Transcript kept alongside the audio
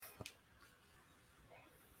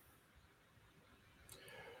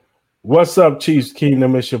What's up, Chiefs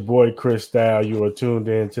Kingdom? It's your boy Chris Style. You are tuned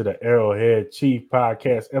in to the Arrowhead Chief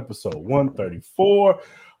Podcast, episode 134.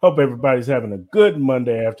 Hope everybody's having a good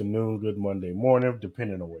Monday afternoon, good Monday morning,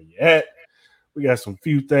 depending on where you're at. We got some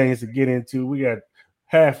few things to get into. We got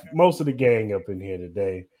most of the gang up in here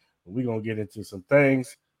today. We're going to get into some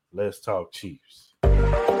things. Let's talk Chiefs.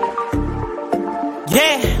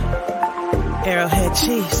 Yeah. Arrowhead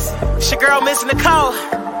Chiefs. It's your girl, Miss Nicole.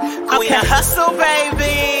 Queen of Hustle,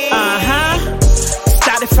 baby.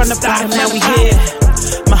 Started from the bottom, now we here.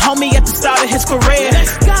 My homie at the start of his career.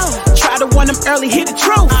 Let's go. Try to warn him early, hear the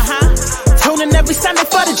truth. Tune in every Sunday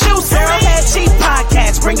for the juice. Arrowhead Chief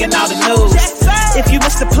Podcast, bringing all the news. If you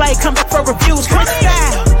missed the play, come back for reviews. Chris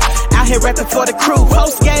Style, out here rapping for the crew.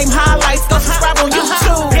 Post game highlights, go subscribe on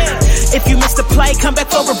YouTube. If you missed the play, come back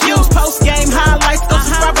for reviews. Post game highlights, go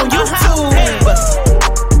subscribe on YouTube.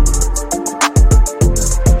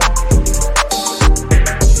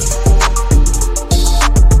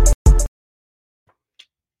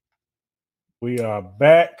 We are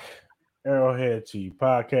back, Arrowhead Chief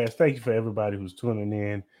Podcast. Thank you for everybody who's tuning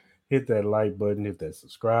in. Hit that like button, hit that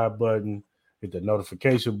subscribe button, hit the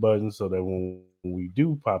notification button so that when we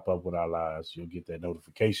do pop up with our lives, you'll get that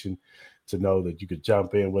notification to know that you could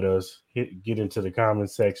jump in with us, get into the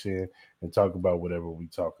comment section, and talk about whatever we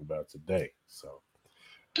talk about today. So,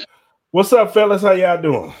 what's up, fellas? How y'all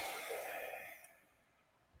doing?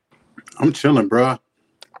 I'm chilling, bro.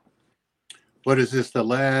 What is this, the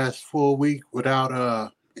last full week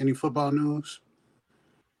without any football news?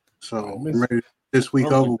 So I'm ready this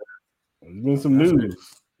week over. There's been some news.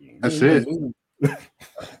 That's it.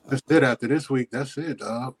 That's it after this week. That's it,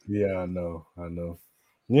 dog. Yeah, I know.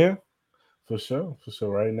 Yeah, for sure.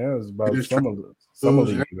 Right now, it's about summer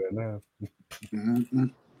league right now.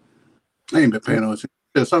 I ain't been paying attention.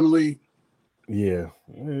 Summer league? Yeah.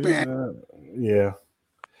 Yeah.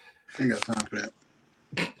 I ain't got time for that.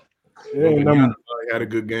 Had a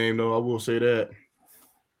good game though. I will say that.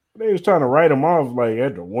 They was trying to write him off like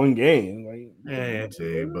after one game. Like,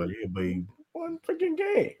 but one freaking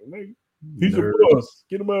game. Like, he's a boss.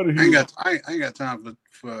 Get him out of here. I ain't got time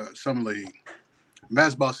for summer league.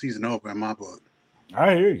 Basketball season over in my book.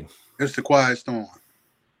 I hear you. It's the quiet storm.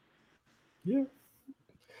 Yeah.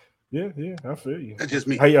 I feel you. That's just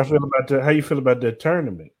me. How you feel about that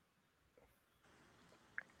tournament?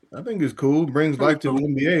 I think it's cool. Brings life to the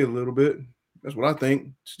NBA a little bit. That's what I think.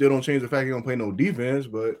 Still don't change the fact he don't play no defense,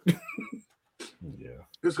 but yeah,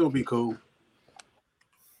 it's gonna be cool.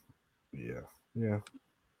 Yeah.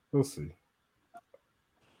 We'll see.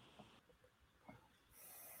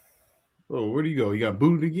 Oh, where do you go? You got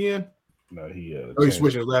booted again? No, he's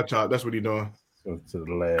switching his laptop. That's what he's doing. To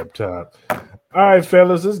the laptop. All right,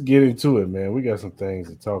 fellas, let's get into it, man. We got some things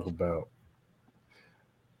to talk about.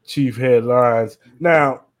 Chief headlines.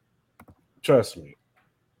 Now, trust me,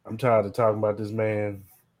 I'm tired of talking about this man.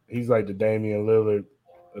 He's like the Damian Lillard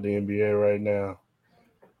of the NBA right now.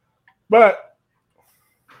 But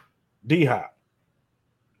D-Hop.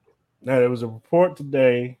 Now, there was a report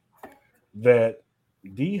today that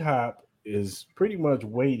D-Hop is pretty much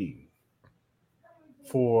waiting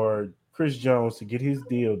for Chris Jones to get his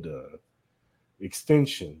deal done,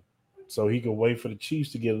 extension, so he can wait for the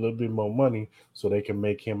Chiefs to get a little bit more money so they can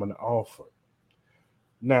make him an offer.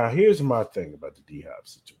 Now, here's my thing about the D-Hop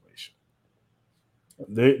situation.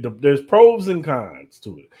 There's pros and cons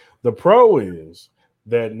to it. The pro is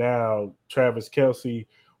that now Travis Kelce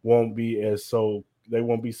won't be so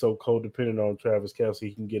codependent on Travis Kelce.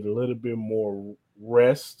 He can get a little bit more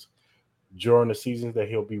rest during the season that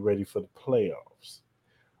he'll be ready for the playoffs.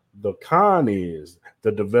 The con is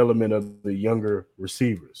the development of the younger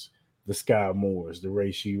receivers, the Sky Moores, the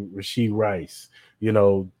Rashee Rice,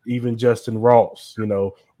 even Justin Ross.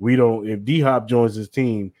 If D-Hop joins his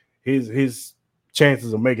team, his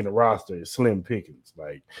chances of making the roster is slim pickings.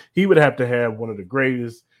 Like, he would have to have one of the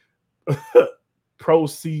greatest pro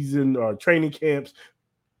season or training camps,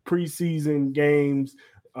 preseason games,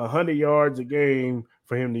 100 yards a game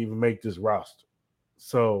for him to even make this roster.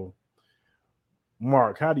 So,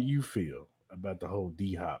 Mark, how do you feel about the whole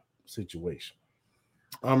D-Hop situation?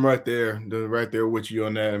 I'm right there with you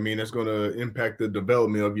on that. I mean, that's going to impact the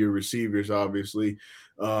development of your receivers, obviously.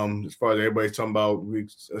 As far as everybody's talking about,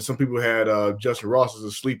 some people had Justin Ross as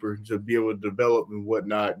a sleeper to be able to develop and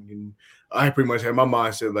whatnot. And I pretty much had my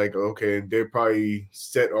mindset like, okay, they're probably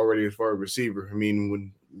set already as far as receiver. I mean,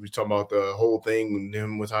 when we talk about the whole thing and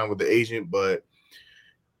him one time with the agent, but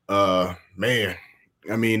man,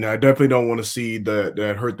 I mean, I definitely don't want to see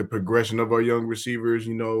that hurt the progression of our young receivers,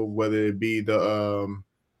 whether it be the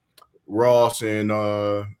Ross and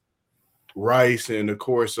Rice and, of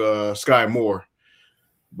course, Sky Moore.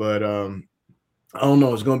 But I don't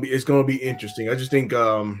know. It's gonna be interesting. I just think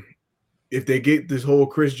if they get this whole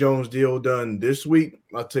Chris Jones deal done this week,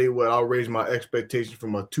 I'll tell you what, I'll raise my expectations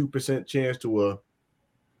from a 2% chance to a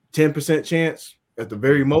 10% chance at the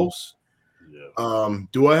very most. Yeah.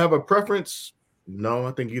 Do I have a preference? No,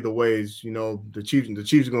 I think either ways, the Chiefs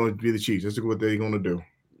are going to be the Chiefs. That's what they're going to do.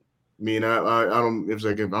 I mean, I don't. It's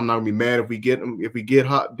like if I'm not gonna be mad if we get them. If we get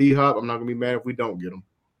hot D Hop, I'm not gonna be mad if we don't get them.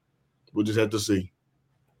 We'll just have to see.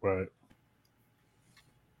 Right.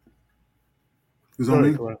 Is on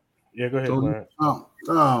me? Yeah, go ahead, Clarence.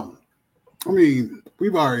 I mean,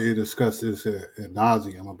 we've already discussed this at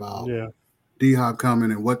nauseum about D Hop coming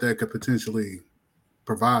and what that could potentially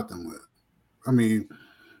provide them with. I mean,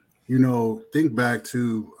 think back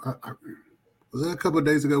to was that a couple of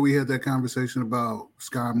days ago we had that conversation about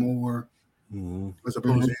Sky Moore as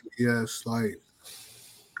opposed to MBS. Like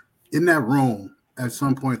in that room, at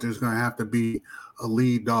some point, there's going to have to be a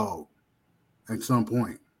lead dog. At some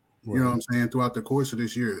point, you know what I'm saying. Throughout the course of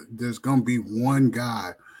this year, there's going to be one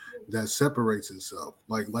guy that separates himself.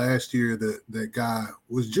 Like last year, that guy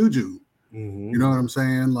was Juju. You know what I'm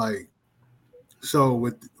saying? Like, so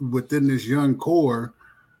within this young core,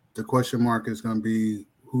 the question mark is going to be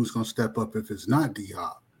who's going to step up if it's not D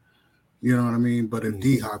Hop. You know what I mean? But if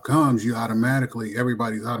D Hop comes,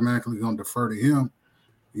 everybody's automatically going to defer to him.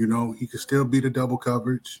 He can still beat a double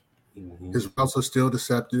coverage. His routes are still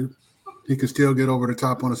deceptive. He can still get over the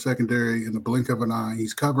top on a secondary in the blink of an eye.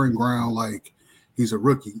 He's covering ground like he's a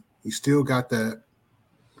rookie. He still got that.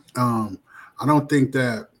 I don't think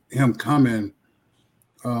that him coming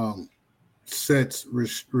sets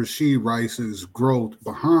Rashid Rice's growth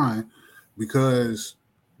behind, because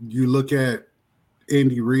you look at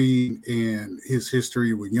Andy Reid and his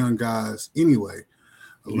history with young guys anyway.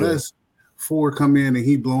 Unless Ford come in and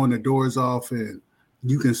he blowing the doors off and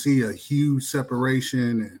you can see a huge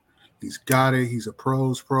separation and he's got it. He's a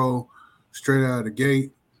pro's pro straight out of the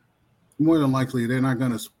gate. More than likely, they're not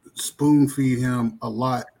going to spoon feed him a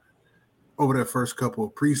lot over that first couple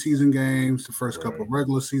of preseason games, the first couple of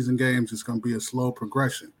regular season games. It's going to be a slow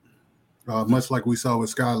progression, much like we saw with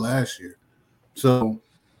Sky last year. So,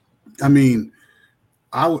 I mean,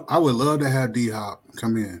 I would love to have D-Hop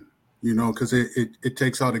come in, because it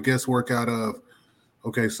takes all the guesswork out of,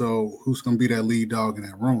 okay, so who's going to be that lead dog in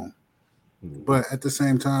that room? But at the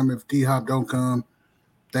same time, if D-Hop don't come,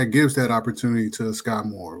 that gives that opportunity to Sky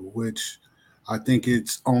Moore, which I think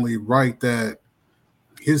it's only right that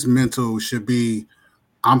his mental should be,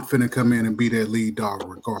 I'm finna come in and be that lead dog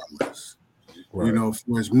regardless.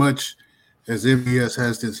 For as much as MBS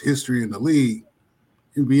has this history in the league,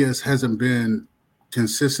 MBS hasn't been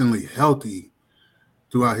consistently healthy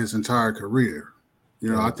throughout his entire career.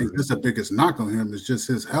 I think that's the biggest knock on him is just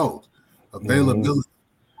his health, availability.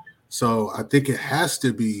 So I think it has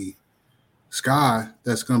to be Sky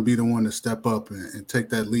that's going to be the one to step up and take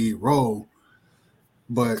that lead role.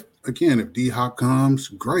 But again, if D-Hop comes,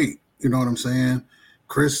 great. You know what I'm saying?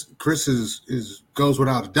 Chris is goes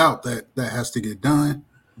without a doubt that has to get done.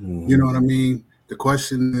 You know what I mean? The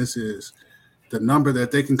question is the number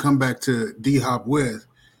that they can come back to D-Hop with,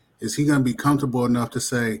 is he going to be comfortable enough to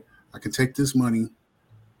say, I can take this money,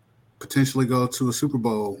 potentially go to a Super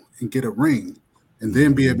Bowl and get a ring, and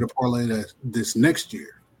then be able to parlay that this next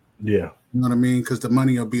year? Yeah. You know what I mean? Because the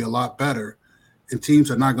money will be a lot better, and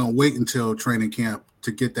teams are not going to wait until training camp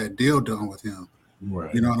to get that deal done with him.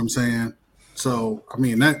 Right. You know what I'm saying? So, I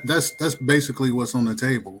mean, that's basically what's on the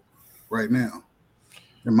table right now,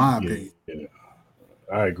 in my opinion. Yeah.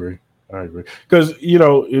 I agree. Because,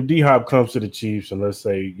 if D-Hop comes to the Chiefs and let's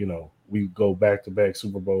say, we go back-to-back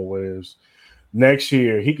Super Bowl winners, next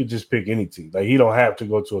year he could just pick any team. Like, he don't have to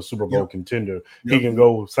go to a Super Bowl contender. He can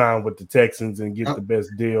go sign with the Texans and get the best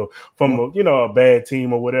deal from a bad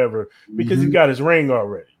team or whatever, because he got his ring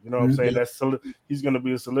already. You know what I'm saying? That's he's going to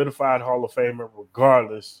be a solidified Hall of Famer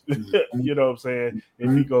regardless. You know what I'm saying?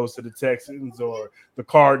 If he goes to the Texans or the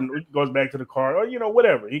Cardinals, goes back to the Cardinals, or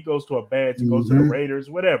whatever. He goes to a bad team, goes to the Raiders,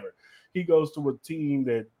 whatever. He goes to a team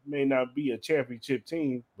that may not be a championship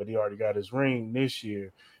team, but he already got his ring this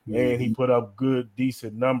year. And he put up good,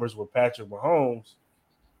 decent numbers with Patrick Mahomes.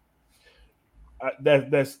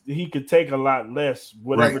 That's he could take a lot less,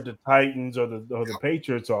 whatever the Titans or the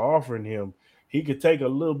Patriots are offering him. He could take a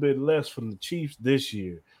little bit less from the Chiefs this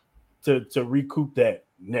year to recoup that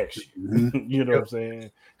next year. You know what I'm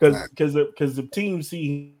saying? Because the team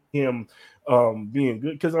see him being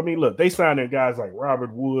good. Because I mean, look, they signed in guys like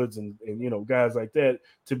Robert Woods and guys like that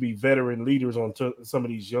to be veteran leaders on some of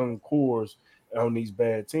these young cores on these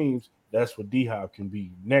bad teams. That's what D-Hop can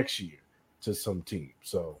be next year to some team.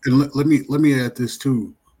 So and let me add this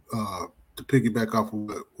too, to piggyback off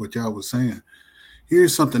of what y'all was saying,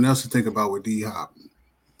 here's something else to think about with D Hop.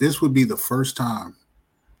 This would be the first time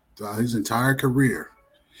throughout his entire career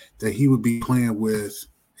that he would be playing with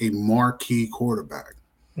a marquee quarterback.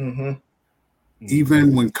 Mm-hmm.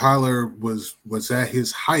 Even when Kyler was at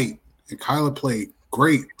his height, and Kyler played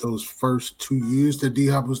great those first 2 years that D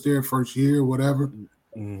Hop was there, first year, whatever.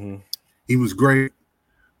 He was great.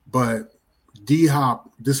 But D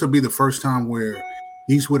Hop, this will be the first time where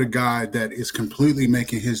he's with a guy that is completely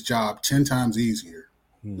making his job 10 times easier.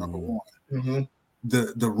 Number one.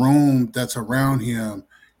 The room that's around him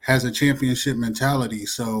has a championship mentality,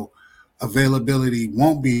 so availability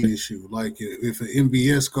won't be an issue. Like if an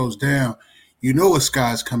MVS goes down, you know a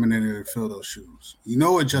Sky's coming in there to fill those shoes. You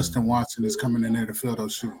know a Justin Watson is coming in there to fill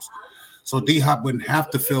those shoes. So D-Hop wouldn't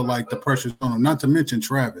have to feel like the pressure's on him, not to mention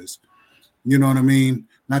Travis. You know what I mean?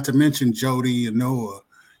 Not to mention Jody and Noah.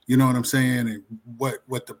 You know what I'm saying? And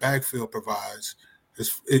what the backfield provides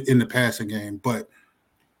is in the passing game. But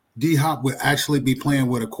D-Hop would actually be playing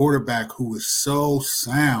with a quarterback who is so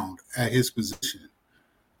sound at his position.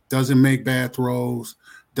 Doesn't make bad throws,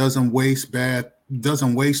 doesn't waste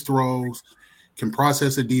throws, can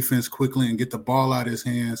process the defense quickly and get the ball out of his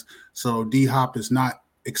hands. So D-Hop is not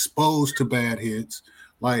exposed to bad hits.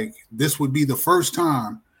 Like, this would be the first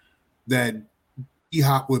time that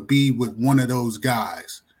D-Hop would be with one of those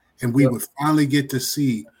guys. And we would finally get to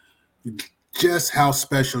see just how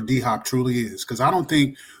special D-Hop truly is. Because I don't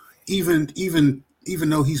think even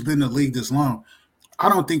though he's been in the league this long, I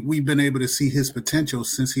don't think we've been able to see his potential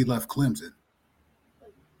since he left Clemson.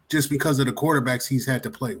 Just because of the quarterbacks he's had to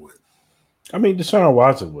play with. I mean, Deshaun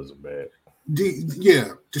Watson wasn't bad.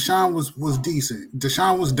 Deshaun was decent.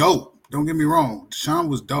 Deshaun was dope. Don't get me wrong. Deshaun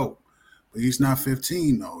was dope. But he's not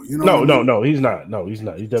 15, though. You know? No, he's not. No, he's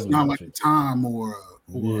not. He's definitely not not like Tom or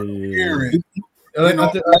Aaron.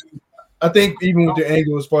 I think even with the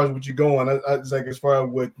angle as far as what you're going, it's like as far as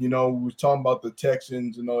what we was talking about the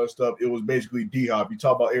Texans and all that stuff. It was basically D-Hop. You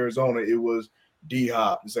talk about Arizona, it was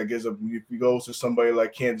D-Hop. It's like if he goes to somebody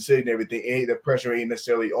like Kansas City and everything, the pressure ain't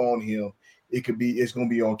necessarily on him. It's going to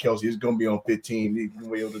be on Kelsey. It's going to be on 15. He's going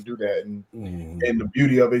to be able to do that. And the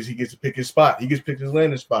beauty of it is he gets to pick his spot. He gets to pick his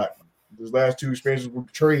landing spot. His last two experiences were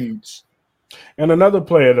trades. And another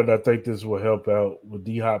player that I think this will help out with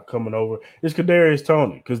D-Hop coming over is Kadarius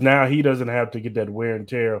Toney, because now he doesn't have to get that wear and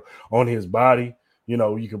tear on his body. You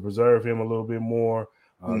know, you can preserve him a little bit more.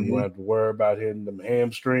 You don't have to worry about hitting them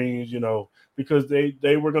hamstrings, because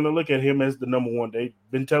they were going to look at him as the number one. They've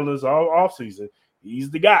been telling us all offseason, he's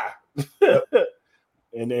the guy.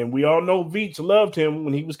 and we all know Veach loved him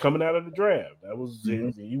when he was coming out of the draft. That was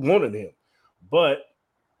he wanted him. But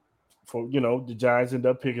for the Giants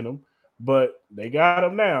ended up picking him. But they got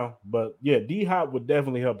him now. But yeah, D-Hop would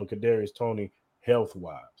definitely help a Kadarius Toney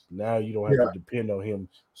health-wise. Now you don't have to depend on him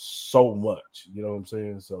so much. You know what I'm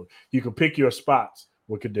saying? So you can pick your spots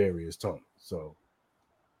with Kadarius Toney. So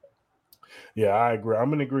yeah, I agree.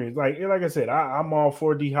 I'm in agreement. Like I said, I'm all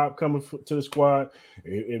for D-Hop coming to the squad.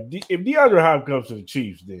 If DeAndre Hop comes to the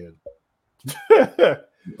Chiefs, then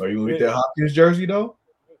are you with that Hopkins jersey though?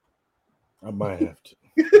 I might have to.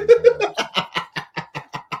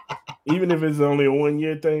 Even if it's only a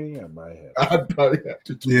 1-year thing, I might have. I'd probably have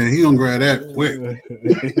to. Yeah, he gonna grab that quick.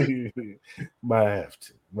 Might have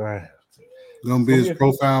to. Gonna be his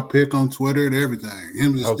profile pic on Twitter and everything.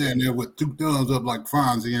 Him just standing there with two thumbs up like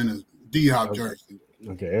Fonzie in his D-Hop jersey.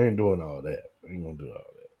 Okay, I ain't doing all that. I ain't gonna do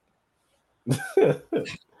all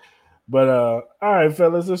that. But all right,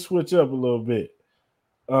 fellas, let's switch up a little bit.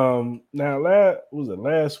 Now,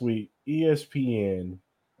 last week, ESPN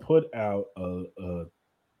put out a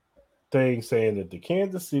thing saying that the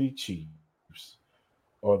Kansas City Chiefs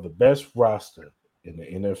are the best roster in the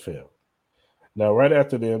NFL. Now, right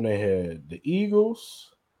after them, they had the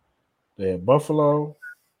Eagles, they had Buffalo,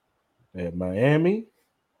 they had Miami,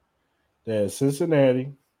 they had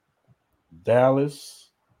Cincinnati, Dallas,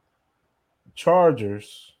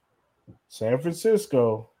 Chargers, San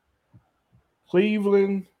Francisco,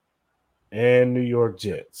 Cleveland, and New York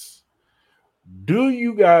Jets. Do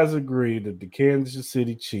you guys agree that the Kansas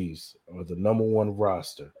City Chiefs are the number one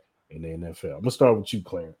roster in the NFL? I'm going to start with you,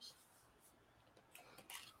 Clarence.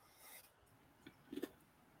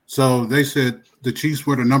 So they said the Chiefs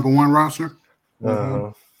were the number one roster?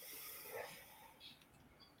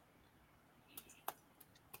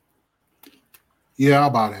 Yeah, I'll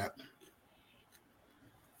buy that.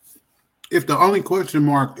 If the only question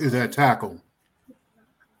mark is at tackle,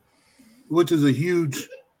 which is a huge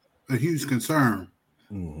concern,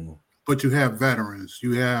 but you have veterans.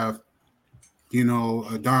 You have,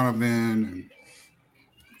 Donovan and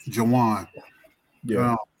Jawan.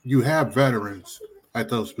 Yeah. you have veterans at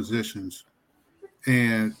those positions,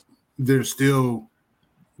 and there's still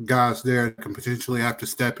guys there that can potentially have to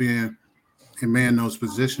step in and man those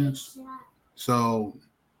positions. So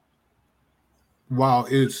while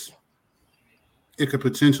it could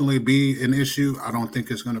potentially be an issue, I don't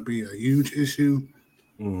think it's going to be a huge issue.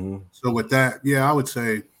 Mm-hmm. So with that, yeah, I would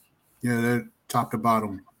say, yeah, they're top to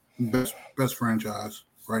bottom, best franchise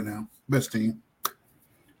right now, best team.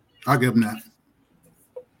 I'll give them that.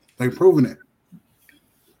 They've proven it.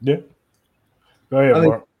 Yeah. Go ahead, I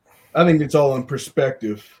think Mark. I think it's all in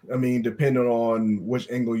perspective. I mean, depending on which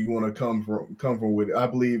angle you want to come from with it. I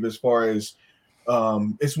believe as far as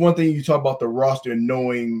it's one thing you talk about the roster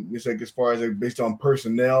knowing it's like as far as like based on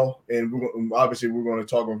personnel, and obviously we're going to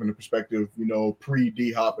talk from the perspective, pre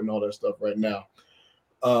D Hop and all that stuff right now.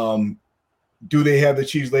 Um, do they have the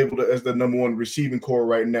Chiefs labeled as the number one receiving core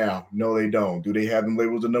right now? No, they don't. Do they have them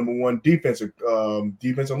labeled the number one defensive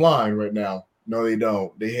line right now? No, they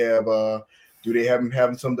don't. They have do they have them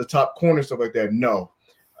having some of the top corners, stuff like that? No.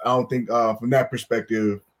 I don't think from that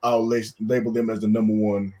perspective, I'll label them as the number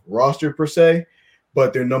one roster per se,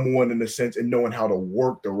 but they're number one in the sense in knowing how to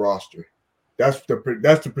work the roster. That's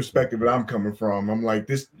the perspective that I'm coming from. I'm like,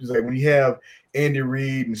 this is like when you have Andy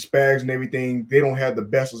Reid and Spags and everything, they don't have the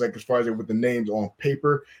best like as far as with the names on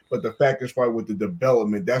paper, but the fact as far with the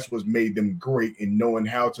development, that's what's made them great in knowing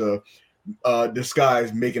how to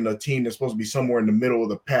disguise making a team that's supposed to be somewhere in the middle of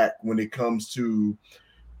the pack when it comes to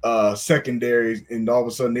secondaries, and all of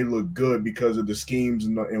a sudden they look good because of the schemes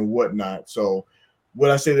and whatnot. So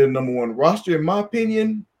would I say they're the number one roster? In my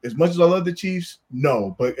opinion, as much as I love the Chiefs,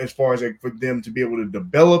 no. But as far as like for them to be able to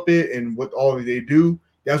develop it and what all they do,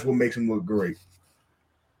 that's what makes them look great.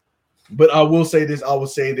 But I will say this: I would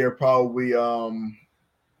say they're probably I'll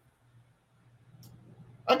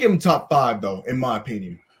give them top 5 though, in my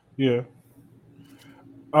opinion. Yeah.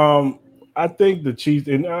 I think the Chiefs,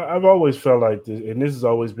 and I've always felt like this, and this has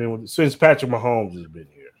always been since Patrick Mahomes has been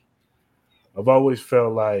here. I've always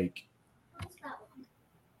felt like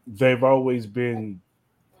they've always been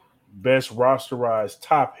best rosterized,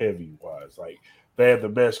 top heavy wise. Like they have the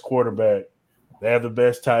best quarterback, they have the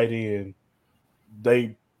best tight end.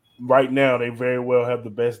 They right now they very well have the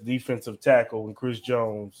best defensive tackle in Chris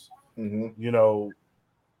Jones. Mm-hmm. You know,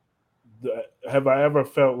 have I ever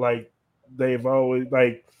felt like they've always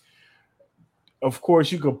like? Of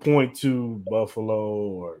course, you could point to Buffalo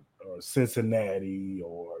or Cincinnati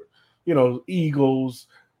or Eagles.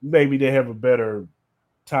 Maybe they have a better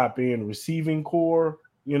top end receiving core,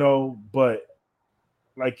 but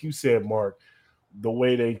like you said, Mark, the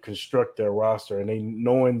way they construct their roster and they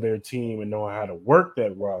knowing their team and knowing how to work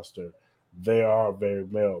that roster, they are very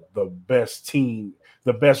well the best team,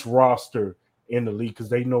 the best roster in the league because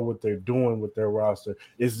they know what they're doing with their roster.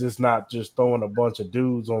 It's just not just throwing a bunch of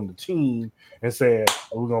dudes on the team and saying,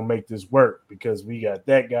 we're going to make this work because we got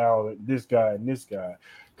that guy, this guy, and this guy.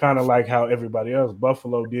 Kind of like how everybody else,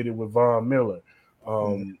 Buffalo did it with Von Miller.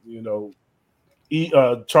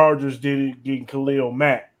 Chargers did it getting Khalil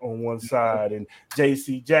Mack on one side and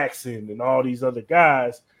J.C. Jackson and all these other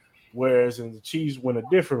guys, whereas in the Chiefs went a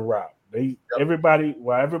different route. Everybody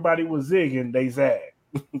was zigging, they zagged.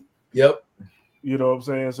 Yep. You know what I'm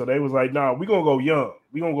saying? So they was like, nah, we're going to go young.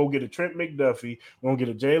 We're going to go get a Trent McDuffie. We're going to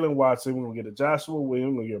get a Jalen Watson. We're going to get a Joshua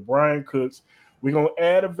Williams. We're going to get Brian Cooks. We're going to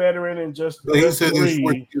add a veteran and just he said there's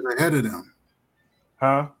 4 teams ahead of them.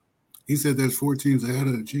 Huh? He said there's 4 teams ahead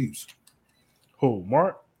of the Chiefs. Who,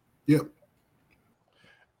 Mark? Yep.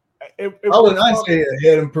 I wouldn't say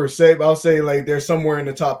ahead of them per se, but I'll say like they're somewhere in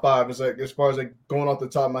the top 5. It's like as far as like going off the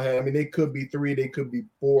top of my head. I mean, they could be 3, they could be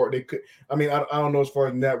 4. They could. I mean, I don't know as far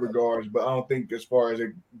as in that regards, but I don't think as far as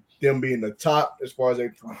like, them being the top, as far as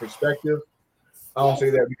like from perspective, I don't say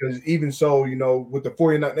that because even so, with the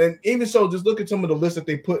 49, and even so, just look at some of the lists that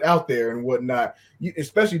they put out there and whatnot,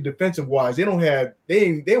 especially defensive wise. They weren't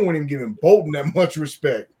even giving Bolton that much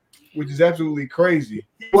respect, which is absolutely crazy.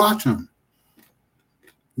 Watch them.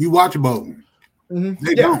 You watch Bolton. Mm-hmm.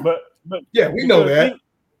 They don't. But yeah, we know that.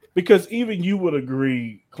 Because even you would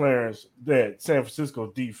agree, Clarence, that San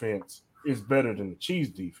Francisco's defense is better than the Chiefs'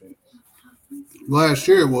 defense. Last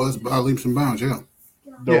year it was by leaps and bounds, yeah.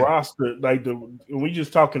 The roster, like we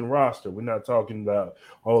just talking roster. We're not talking about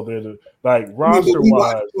they're roster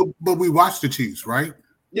wise. But we watched the Chiefs, right?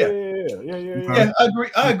 Yeah. Yeah.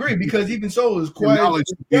 I agree because even so, it's quiet. Knowledge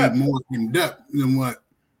is more in depth than what.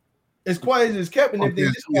 As quiet as it's kept, and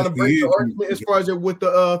everything just kind of break the argument as far as with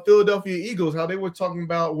the Philadelphia Eagles, how they were talking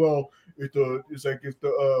about, if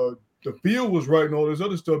the field was right and all this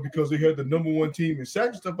other stuff because they had the number 1 team in sacks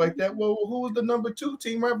and stuff like that. Well, who was the number 2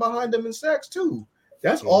 team right behind them in sacks too?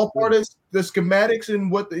 That's all part of the schematics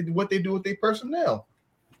and what they do with their personnel.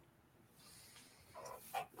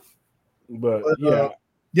 But that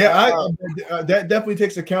definitely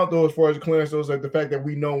takes account though as far as Clarence goes, like the fact that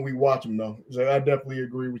we know and we watch them though. It's like I definitely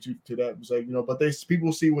agree with you to that. It's like, you know, but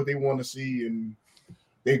people see what they want to see and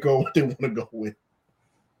they go what they want to go with.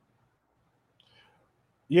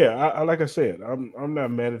 Yeah, I like I said, I'm not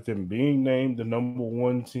mad at them being named the number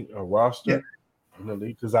one team roster in the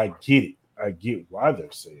league because I get it. I get why they're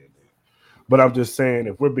saying that. But I'm just saying,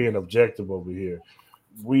 if we're being objective over here,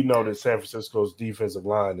 we know that San Francisco's defensive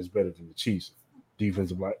line is better than the Chiefs'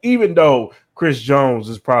 defensive line. Even though Chris Jones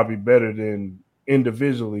is probably better than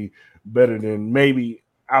individually, better than maybe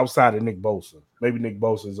outside of Nick Bosa. Maybe Nick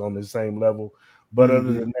Bosa is on the same level. But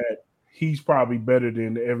other than that, he's probably better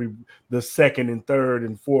than the second and third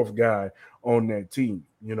and fourth guy on that team,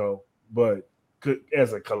 you know. But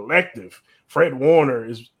as a collective, Fred Warner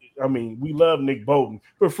is. I mean, we love Nick Bolton,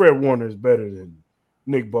 but Fred Warner is better than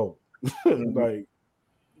Nick Bolton, like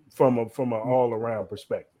from an all around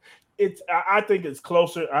perspective. I think it's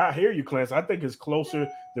closer. I hear you, Clarence. I think it's closer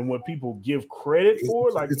than what people give credit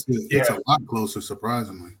for. Like it's a lot closer,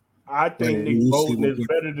 surprisingly. I think Nick Bolton is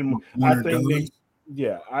better than. I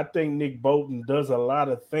think Nick Bolton does a lot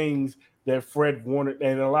of things that Fred Warner,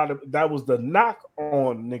 and a lot of that was the knock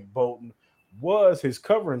on Nick Bolton was his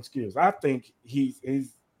covering skills. I think he's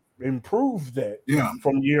improved that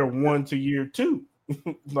from year one to year two.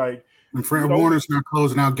 Like, and Fred Warner's not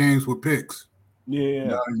closing out games with picks. Yeah,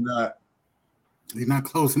 no, he's not. He's not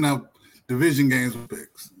closing out division games with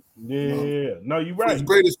picks. Yeah, no, you're right. As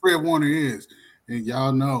great as Fred Warner is, and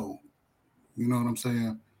y'all know, you know what I'm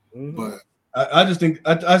saying. But I just think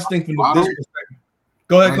from this perspective.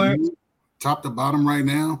 Go ahead, Clarence. Top to bottom right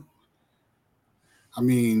now. I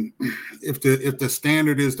mean, if the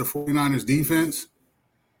standard is the 49ers defense,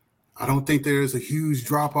 I don't think there is a huge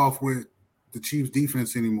drop off with the Chiefs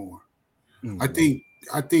defense anymore. I think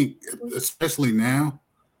especially now,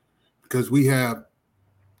 because we've got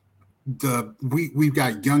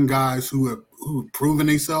young guys who have proven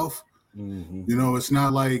themselves. You know, it's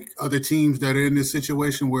not like other teams that are in this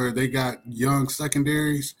situation where they got young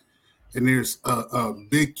secondaries and there's a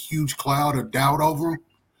big, huge cloud of doubt over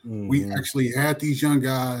them. We actually had these young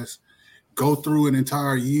guys go through an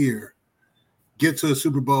entire year, get to a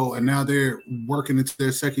Super Bowl, and now they're working into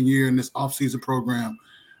their second year in this offseason program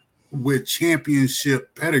with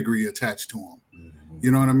championship pedigree attached to them.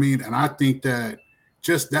 You know what I mean? And I think that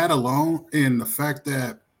just that alone and the fact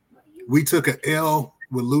that we took an L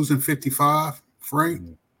with losing 55,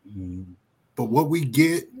 Frank, but what we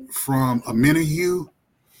get from Amenahue,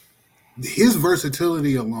 his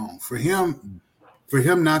versatility alone, for him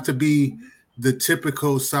not to be the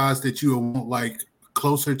typical size that you want, like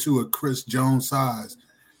closer to a Chris Jones size,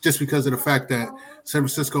 just because of the fact that San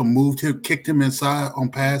Francisco kicked him inside on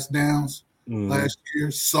pass downs last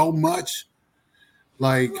year so much.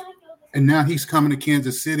 Like, and now he's coming to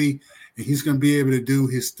Kansas City and he's going to be able to do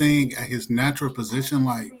his thing at his natural position.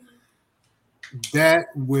 Like that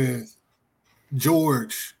with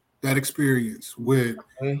George, that experience with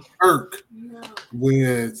Kirk,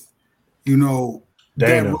 with, you know,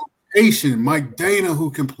 Dana. that rotation, Mike Dana,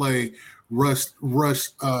 who can play rush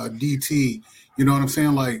DT. You know what I'm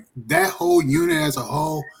saying? Like that whole unit as a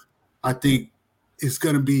whole, I think is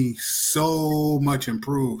going to be so much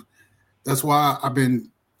improved. That's why I've been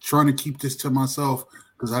trying to keep this to myself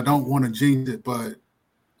because I don't want to jinx it, but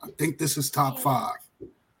I think this is top 5.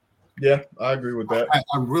 Yeah, I agree with that.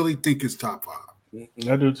 I really think it's top 5.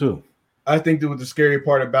 I do too. I think that what the scary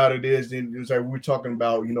part about it is, like we're talking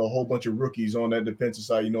about, you know, a whole bunch of rookies on that defensive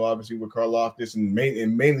side. You know, obviously with Karlaftis and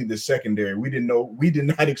mainly the secondary. We did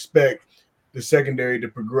not expect the secondary to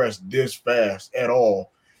progress this fast at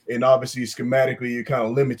all. And obviously, schematically, you're kind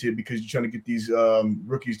of limited because you're trying to get these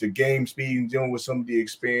rookies to game speed and dealing with some of the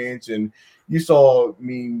experience. And you saw,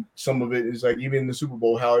 some of it is like even in the Super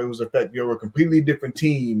Bowl, how it was affected. They were a completely different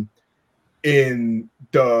team in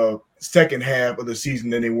the second half of the season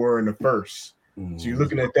than they were in the first. So you're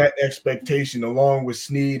looking at that expectation along with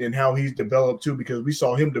Snead and how he's developed too, because we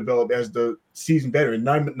saw him develop as the season veteran.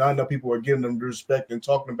 Not enough people are giving him the respect and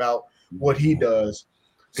talking about what he does.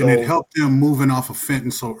 So, and it helped them moving off of Fenton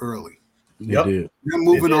so early. Yep. Them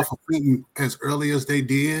moving off of Fenton as early as they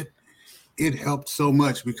did, it helped so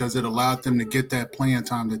much because it allowed them to get that playing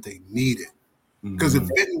time that they needed. Because if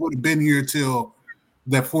Fenton would have been here till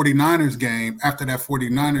that 49ers game, after that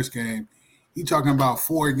 49ers game, you're talking about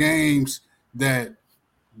 4 games that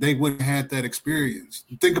they wouldn't have had that experience.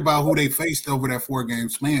 Think about who they faced over that 4 game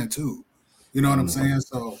span too. You know what I'm saying?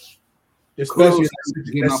 So Especially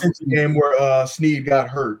that Cincy game where Snead got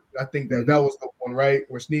hurt. I think that was the one, right?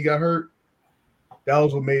 Where Snead got hurt. That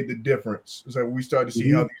was what made the difference. It's like we started to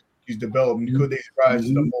see how these developed. Could they rise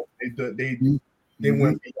to the moment? They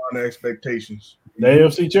went beyond their expectations. The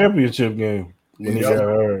AFC Championship game when he got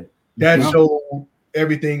hurt. That showed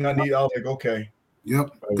everything I need. I was like, okay.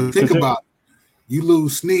 Yep. But think about it. You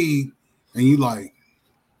lose Snead and you like,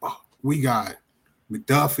 oh, we got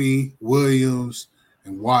McDuffie, Williams,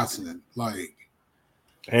 and Watson. Like,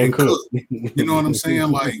 and Cook. You know what I'm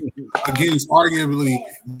saying? Like, against arguably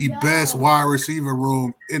the best wide receiver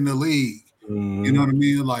room in the league. Mm-hmm. You know what I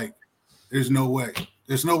mean? Like, there's no way.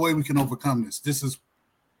 There's no way we can overcome this. It's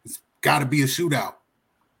got to be a shootout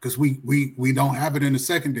because we don't have it in the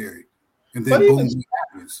secondary. And then boom, it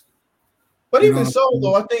happens. But even so,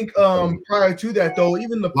 though, I think prior to that, though,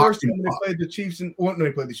 even the first time they played the Chiefs,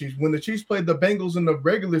 when the Chiefs played the Bengals in the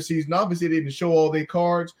regular season, obviously they didn't show all their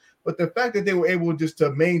cards. But the fact that they were able just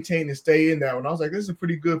to maintain and stay in that one, I was like, this is a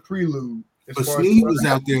pretty good prelude. But Snead was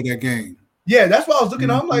out there that game. Yeah, that's why I was looking.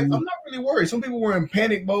 I'm like, I'm not really worried. Some people were in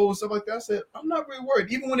panic mode and stuff like that. I said, I'm not really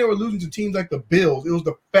worried. Even when they were losing to teams like the Bills, it was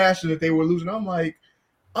the fashion that they were losing. I'm like,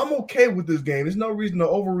 I'm okay with this game. There's no reason to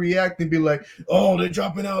overreact and be like, oh, they're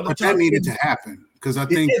dropping out. But that needed to happen because I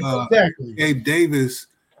think Gabe Davis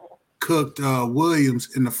cooked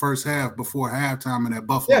Williams in the first half before halftime in that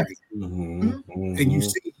Buffalo game. And you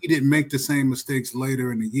see he didn't make the same mistakes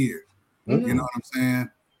later in the year. You know what I'm saying?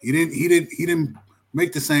 He didn't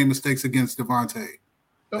make the same mistakes against Devontae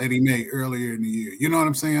that he made earlier in the year. You know what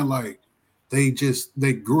I'm saying? Like they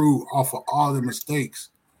grew off of all the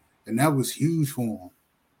mistakes, and that was huge for them.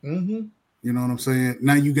 You know what I'm saying?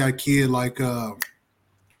 Now you got a kid like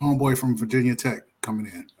homeboy from Virginia Tech coming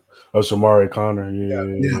in. Oh, Shamari Connor. Yeah.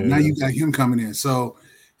 Now you got him coming in. So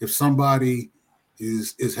if somebody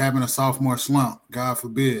is having a sophomore slump, God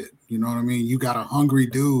forbid, you know what I mean? You got a hungry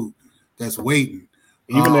dude that's waiting.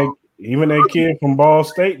 Even that kid from Ball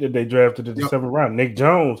State that they drafted in the 7th round, Nick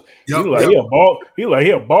Jones, he a ball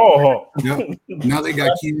hawk. Now they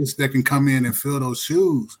got kids that can come in and fill those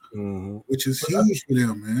shoes, which is huge for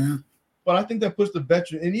them, man. But I think that puts the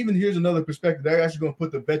veteran, and even here's another perspective. They're actually going to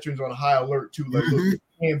put the veterans on high alert too. Like, look, it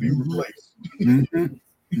can be replaced.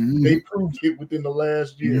 They proved it within the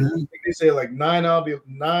last year. I think they say like 9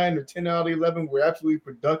 or 10 out of 11 were absolutely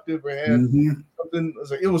productive or had something.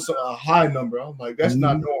 It was a high number. I'm like, that's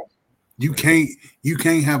not normal. You can't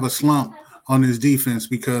have a slump on this defense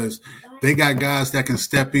because they got guys that can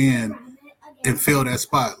step in and fill that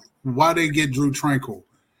spot. Why they get Drew Tranquil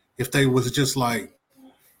if they was just like,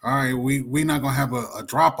 all right, we're not gonna have a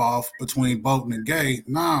drop off between Bolton and Gay.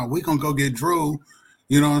 Nah, we gonna go get Drew.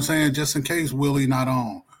 You know what I'm saying? Just in case Willie not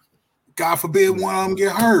on. God forbid one of them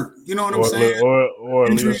get hurt. You know what I'm saying? Or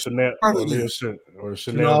Leo Chanel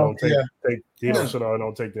don't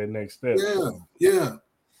take that next step. Yeah.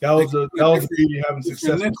 That was the beauty of having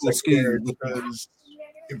successful secondary because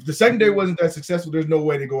if the secondary wasn't that successful, there's no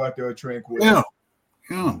way to go out there a Tranquil. Yeah,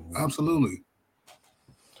 absolutely.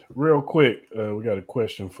 Real quick, we got a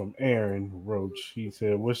question from Aaron Roach. He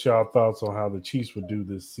said, what's y'all thoughts on how the Chiefs would do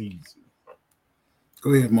this season?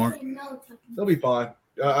 Go ahead, Mark. They'll be fine.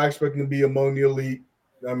 I expect them to be among the elite.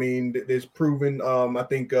 I mean, it's proven. I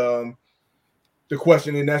think the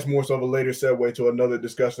question, and that's more so of a later segue to another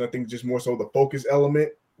discussion, I think just more so the focus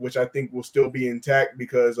element, which I think will still be intact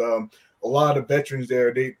because a lot of veterans there,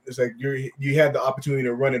 it's like you had the opportunity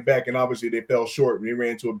to run it back, and obviously they fell short and they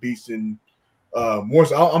ran into a beast. And more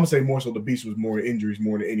so, I'm gonna say more so the beast was more injuries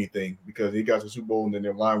more than anything because he got to the Super Bowl and then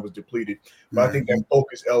their line was depleted. But I think that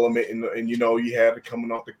focus element and you know you had it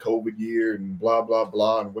coming off the COVID year and blah blah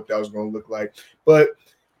blah and what that was going to look like. But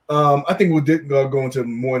I think we'll go into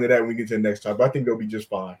more into that when we get to the next time. But I think they'll be just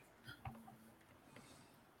fine.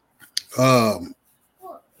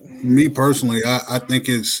 Me personally, I think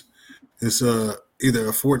it's either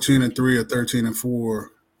a 14-3 or 13-4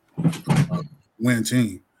 win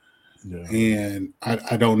team. Yeah. And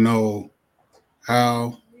I don't know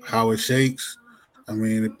how it shakes. I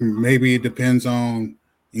mean, maybe it depends on,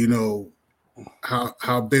 you know,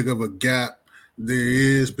 how big of a gap there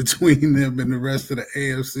is between them and the rest of the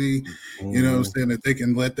AFC. You know what I'm saying? That they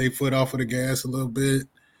can let their foot off of the gas a little bit.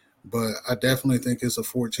 But I definitely think it's a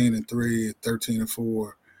 14-3,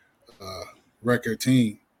 13-4 record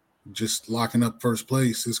team. Just locking up first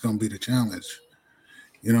place is going to be the challenge.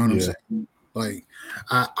 You know what I'm saying? Like,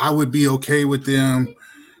 I would be okay with them,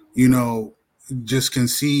 you know, just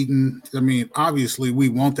conceding. I mean, obviously, we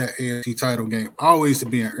want that AFC title game always to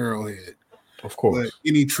be an Arrowhead. Of course. But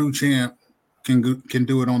any true champ can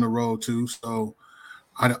do it on the road, too. So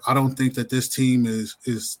I don't think that this team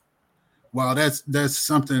is while that's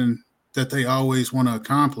something that they always want to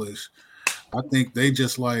accomplish. I think they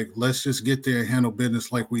just like, let's just get there and handle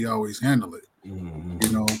business like we always handle it.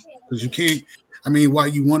 You know, because you can't. I mean, while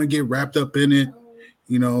you want to get wrapped up in it,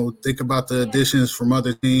 you know, think about the additions from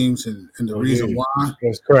other teams and the reason why.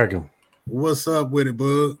 Let's crack him. What's up with it,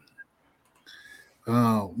 bud?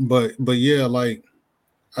 But yeah, like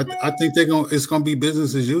I think it's gonna be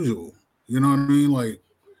business as usual. You know what I mean? Like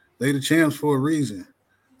they the champs for a reason.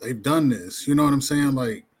 They've done this. You know what I'm saying?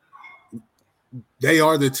 Like they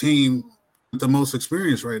are the team with the most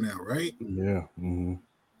experience right now, right? Yeah. Mm-hmm.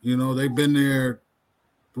 You know, they've been there,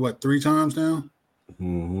 what, 3 times now?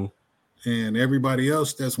 Mm-hmm. And everybody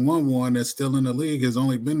else that's won one that's still in the league has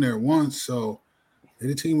only been there once. So they're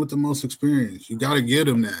the team with the most experience. You got to give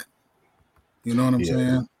them that. You know what I'm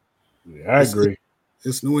saying? Yeah, I agree.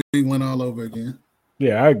 It's New England all over again.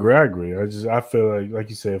 Yeah, I agree. I feel like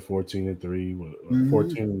you said, 14-3,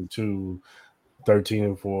 14-2.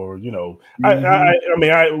 13-4, you know. I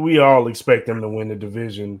mean, we all expect them to win the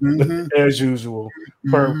division as usual,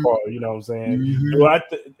 per far. You know what I'm saying? Do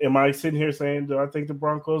am I sitting here saying, do I think the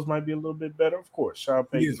Broncos might be a little bit better? Of course, Sean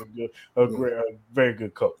Payton's a very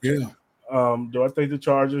good coach. Yeah. Do I think the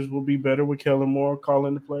Chargers will be better with Kellen Moore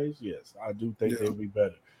calling the plays? Yes, I do think they'll be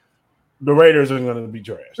better. The Raiders are going to be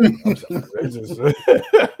trash. I'm sorry.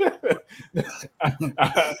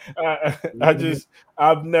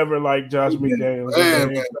 I've never liked Josh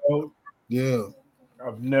McDaniels. Yeah.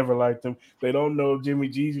 I've never liked him. They don't know if Jimmy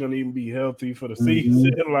G's going to even be healthy for the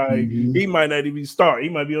season. Like he might not even start. He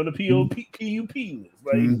might be on the PUP list.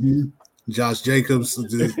 Like Josh Jacobs,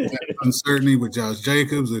 uncertainty with Josh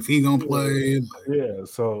Jacobs if he gonna play.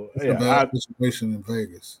 So it's a bad situation in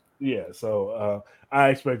Vegas. Yeah, so I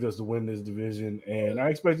expect us to win this division, and I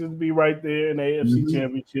expect us to be right there in the AFC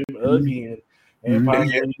Championship again. And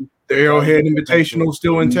the Arrowhead Invitational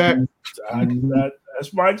still intact.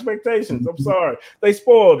 That's my expectations. I'm sorry, they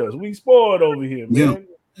spoiled us. We spoiled over here, man. Yeah.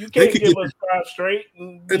 You can't give us 5 straight.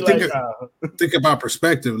 And be think about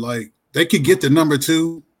perspective. Like they could get the number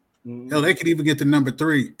 2. Hell, they could even get to number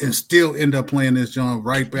 3 and still end up playing this John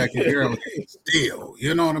right back in Arrowhead. Still,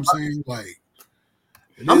 you know what I'm saying? Like,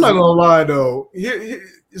 I'm not gonna lie though.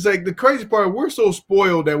 It's like the crazy part. We're so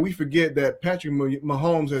spoiled that we forget that Patrick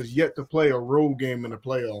Mahomes has yet to play a road game in the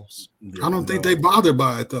playoffs. I don't think they bothered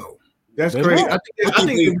by it though. That's crazy. I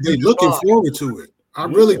think they're looking forward to it. I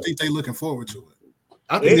really think they're looking forward to it.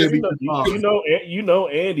 I think you know,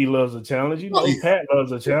 Andy loves a challenge. You know, Pat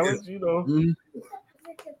loves a challenge. You know.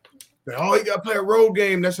 Oh, he got to play a road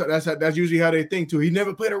game. That's usually how they think too. He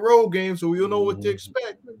never played a road game, so we don't know what to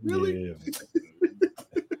expect. Really,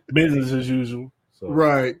 business as usual. So.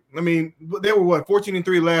 Right. I mean, they were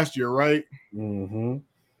 14-3 last year, right? Mm-hmm.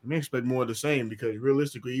 I expect more of the same because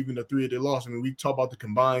realistically, even the 3 they lost. I mean, we talk about the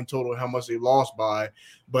combined total, how much they lost by,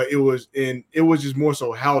 but it was just more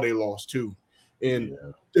so how they lost too. And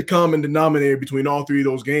the common denominator between all 3 of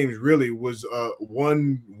those games really was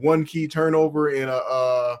one key turnover and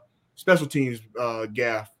a special teams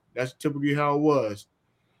gaff. That's typically how it was.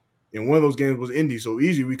 And one of those games was Indy, so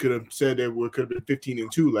easy we could have said that we could have been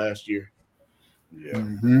 15-2 last year. Yeah,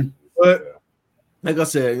 but like I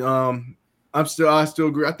said, I still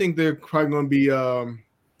agree. I think they're probably going to be.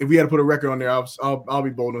 If we had to put a record on there, I'll be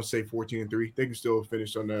bold enough to say 14-3. They can still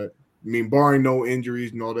finish on that. I mean, barring no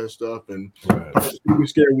injuries and all that stuff. And the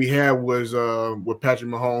biggest scare we had was with Patrick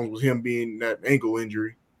Mahomes was him being that ankle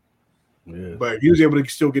injury. Yeah. But he was able to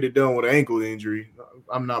still get it done with an ankle injury.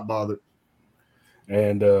 I'm not bothered.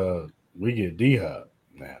 And we get D-Hop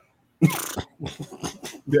now.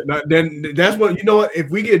 Then that's what, you know what? If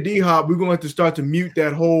we get D-Hop, we're going to have to start to mute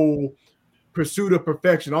that whole pursuit of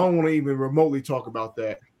perfection. I don't want to even remotely talk about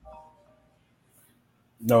that.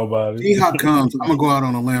 Nobody. D-Hop comes. I'm going to go out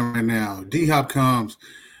on a limb right now. D-Hop comes.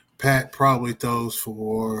 Pat probably throws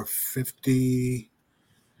for 50.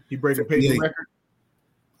 He breaking Peyton record?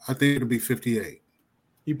 I think it'll be 58.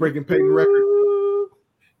 He breaking Peyton record?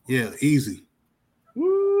 Yeah, easy.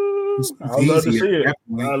 I'd love to see it.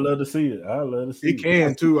 I'd love to see it. He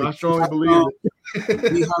can too. I strongly believe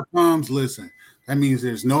it. D-Hop comes. Listen, that means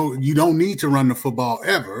you don't need to run the football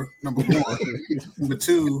ever. Number 1. Number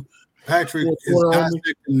 2, Patrick is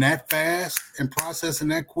dissecting that fast and processing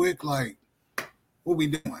that quick. Like, what we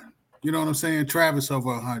doing? You know what I'm saying? Travis over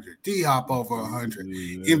 100, D-Hop over 100.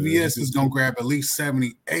 MVS is going to grab at least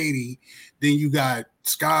 70, 80. Then you got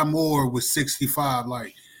Sky Moore with 65,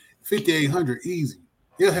 like 5,800 easy.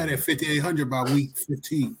 He'll have that 5,800 by week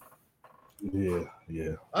 15. Yeah.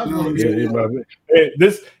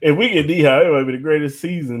 If we get D-Hop, it might be the greatest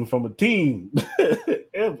season from a team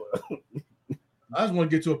ever. I just want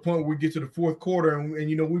to get to a point where we get to the fourth quarter and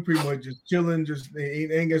we pretty much just chilling, just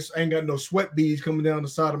ain't got no sweat beads coming down the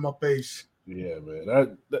side of my face. Yeah,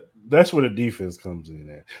 man. That's where the defense comes in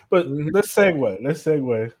at. But let's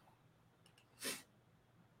segue.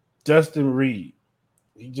 Justin Reed.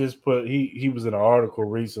 He was in an article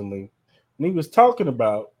recently, and he was talking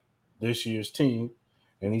about this year's team,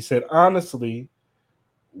 and he said, honestly,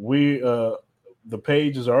 the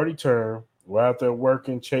page is already turned. We're out there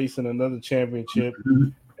working, chasing another championship.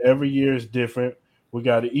 Every year is different. We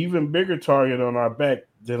got an even bigger target on our back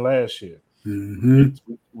than last year.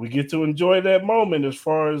 We get to enjoy that moment as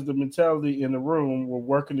far as the mentality in the room. We're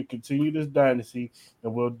working to continue this dynasty,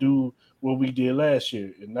 and we'll do what we did last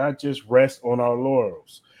year and not just rest on our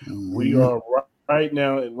laurels. We are right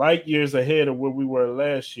now light years ahead of where we were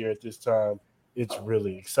last year at this time. It's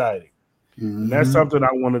really exciting. And that's something I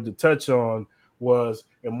wanted to touch on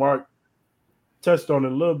and Mark touched on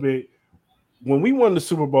it a little bit, when we won the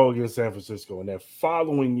Super Bowl against San Francisco in that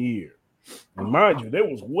following year. And mind you, there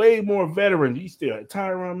was way more veterans. You still had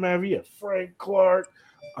Tyrann Mathieu, you had Frank Clark.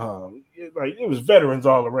 It was veterans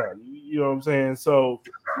all around. You know what I'm saying? So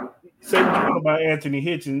say what you want about Anthony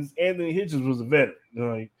Hitchens. Anthony Hitchens was a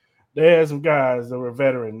veteran. They had some guys that were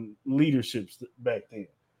veteran leaderships back then.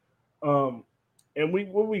 And we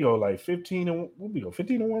go like 15 and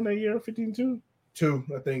 1 that year, 15-2? 2,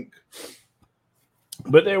 I think.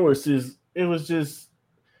 But it was just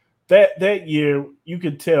that year you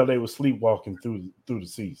could tell they were sleepwalking through the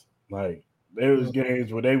season. Like there was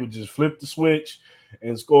games where they would just flip the switch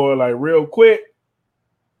and score like real quick,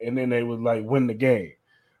 and then they would like win the game.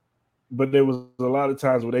 But there was a lot of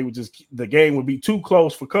times where the game would be too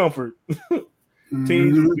close for comfort.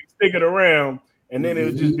 Teams would be sticking around, and then it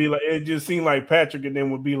would just be like, it just seemed like Patrick and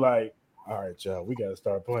then would be like, all right, y'all, we got to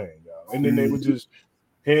start playing, y'all. And then they would just,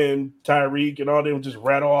 him, Tyreek, and all them would just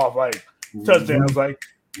rattle off like touchdowns like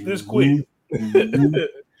this quick.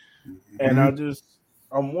 And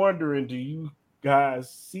I'm wondering, do you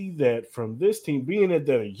guys see that from this team, being that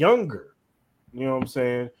they're younger? You know what I'm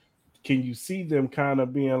saying? Can you see them kind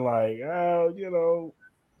of being like,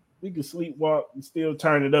 we can sleepwalk and still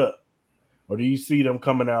turn it up? Or do you see them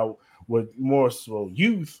coming out with more so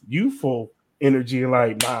youthful energy and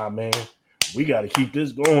like, nah, man, we got to keep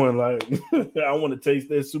this going. Like, I want to taste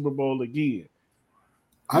that Super Bowl again.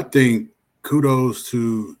 I think kudos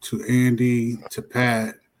to Andy, to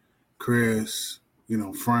Pat, Chris,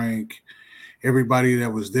 Frank, everybody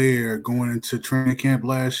that was there going into training camp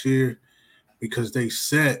last year, because they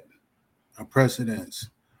set a precedence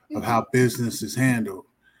of how business is handled,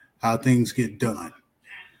 how things get done.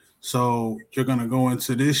 So you're going to go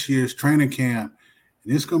into this year's training camp,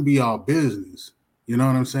 and it's going to be all business. You know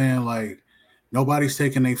what I'm saying? Like, nobody's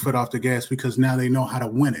taking their foot off the gas because now they know how to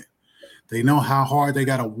win it. They know how hard they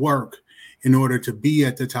got to work in order to be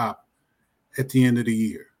at the top at the end of the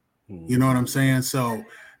year. You know what I'm saying? So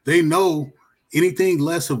they know anything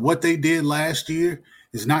less of what they did last year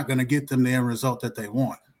is not going to get them the end result that they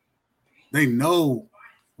want. They know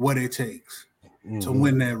what it takes to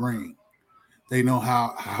win that ring. They know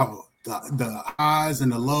how the highs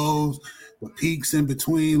and the lows, the peaks in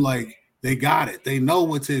between, like they got it. They know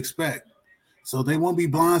what to expect. So they won't be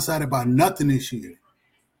blindsided by nothing this year.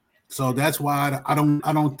 So that's why I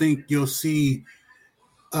don't think you'll see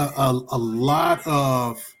a lot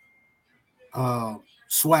of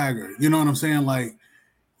swagger. You know what I'm saying? Like,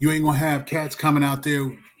 you ain't gonna have cats coming out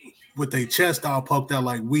there with their chest all poked out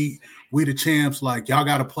like we the champs. Like, y'all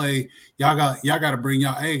gotta play, y'all gotta bring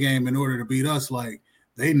y'all A game in order to beat us. Like,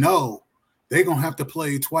 they know they gonna have to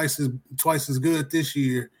play twice as good this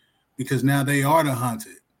year because now they are the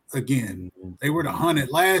hunted again. They were the hunted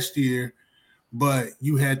last year, but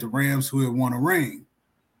you had the Rams who had won a ring.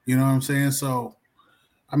 You know what I'm saying? So,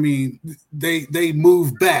 I mean, they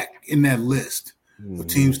moved back in that list of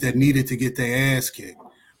teams that needed to get their ass kicked.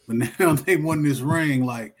 But now they won this ring.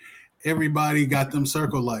 Like, everybody got them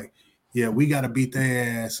circled like, yeah, we got to beat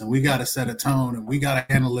their ass and we got to set a tone and we got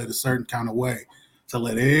to handle it a certain kind of way to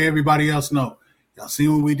let everybody else know. Y'all see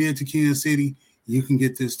what we did to Kansas City? You can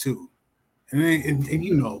get this too.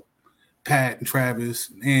 And Pat and Travis,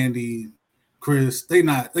 and Andy, Chris, they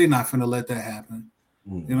not finna let that happen.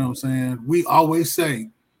 You know what I'm saying? We always say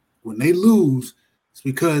when they lose, it's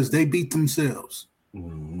because they beat themselves.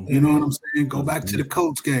 You know what I'm saying? Go back to the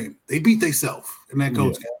Colts game. They beat themselves in that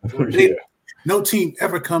Colts game. No team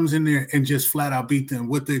ever comes in there and just flat out beat them,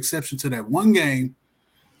 with the exception to that one game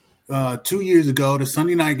 2 years ago, the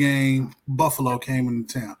Sunday night game, Buffalo came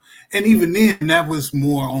into town. And even then, that was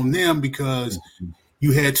more on them because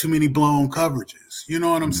you had too many blown coverages. You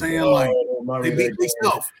know what I'm saying? Like, they beat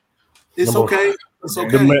themselves. It's Number, okay. It's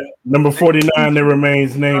okay. number 49 that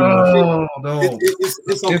remains nameless. Oh no,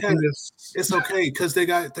 It's okay. It's okay because they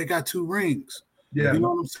got 2 rings. Yeah, you know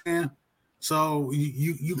what I'm saying. So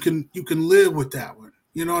you can live with that one.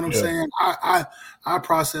 You know what I'm saying. I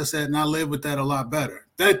process that and I live with that a lot better.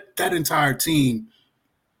 That entire team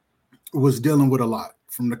was dealing with a lot,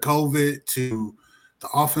 from the COVID to the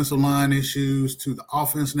offensive line issues to the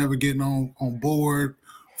offense never getting on board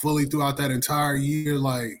fully throughout that entire year.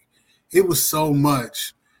 Like, it was so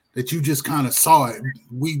much that you just kind of saw it.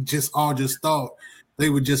 We just thought they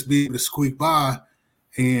would just be able to squeak by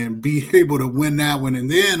and be able to win that one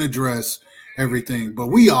and then address everything. But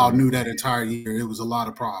we all knew that entire year it was a lot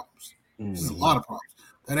of problems. It was a lot of problems.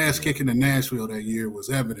 That ass kicking in Nashville that year was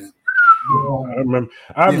evident.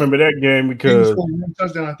 I remember that game because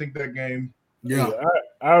touchdown. I think that game. Yeah.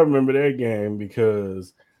 I remember that game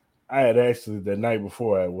because I had actually the night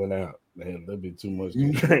before I went out. I had a little bit too much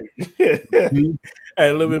to drink. I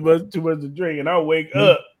had a little bit too much to drink, and I wake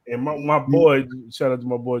up and my boy, shout out to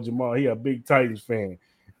my boy Jamal, he a big Titans fan,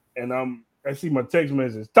 and I see my text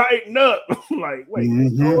message, tighten up. I'm like, wait,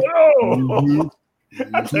 what's going on?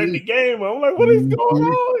 I turned the game on. I'm like, what is going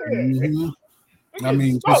on here? I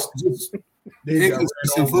mean, just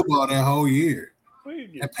inconsistent football that whole year.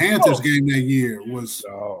 That Panthers game that year was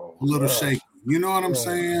a little shaky. You know what I'm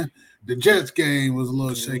saying? The Jets game was a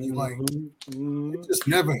little shaky. Like, they just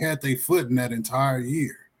never had their foot in that entire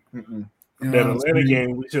year. You know, that Atlanta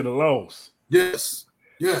game we should have lost. Yes.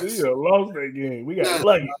 We should have lost that game. We got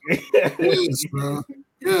lucky. Yes, bro.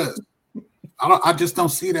 Yes. I just don't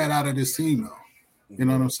see that out of this team, though. You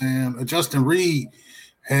know what I'm saying? Justin Reed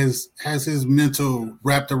has his mental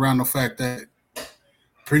wrapped around the fact that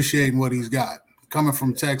appreciating what he's got. Coming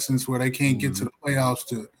from Texans where they can't get to the playoffs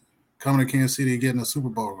to coming to Kansas City and getting a Super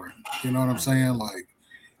Bowl ring. You know what I'm saying? Like,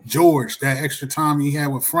 George, that extra time he had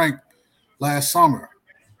with Frank last summer.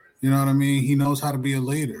 You know what I mean? He knows how to be a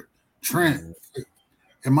leader. Trent,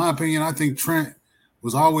 in my opinion, I think Trent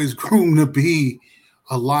was always groomed to be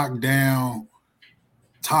a lockdown,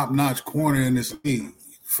 top-notch corner in this league.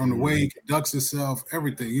 From the way he conducts himself,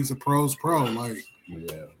 everything. He's a pro's pro. Like,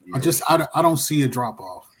 I don't see a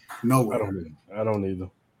drop-off. No, I don't either.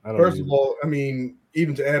 First of all, I mean,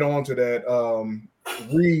 even to add on to that,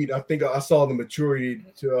 Reed, I think I saw the maturity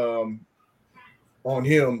to on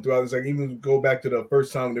him throughout this. Like, even go back to the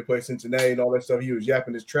first time they played Cincinnati and all that stuff. He was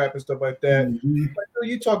yapping his trap and stuff like that. Like,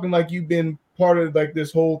 you talking like you've been part of like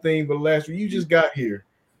this whole thing for the last year. You just got here.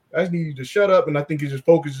 I just need you to shut up. And I think his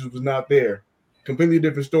focus was not there. Completely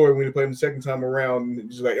different story when he played him the second time around. And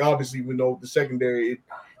just like, obviously, we know the secondary, it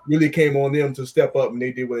really came on them to step up, and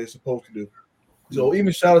they did what they're supposed to do. So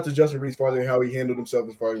even shout out to Justin Reed as far as how he handled himself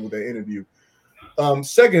as far as with that interview.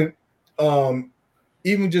 Second,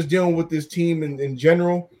 even just dealing with this team in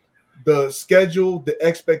general, the schedule, the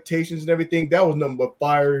expectations and everything, that was nothing but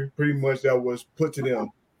fire pretty much that was put to them.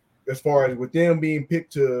 As far as with them being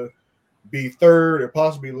picked to be third or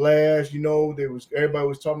possibly last, everybody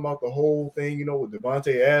was talking about the whole thing, with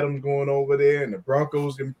Devontae Adams going over there and the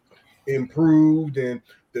Broncos improved, and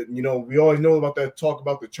we always know about that talk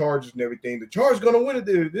about the Chargers and everything. The Chargers going to win it.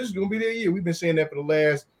 This is going to be their year. We've been saying that for the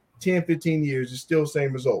last 10, 15 years. It's still the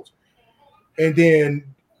same results. And then,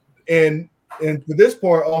 and for this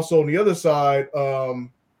part, also on the other side, and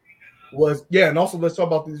also let's talk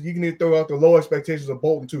about this. You can throw out the low expectations of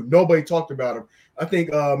Bolton too. Nobody talked about him. I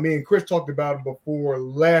think me and Chris talked about it before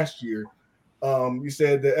last year. You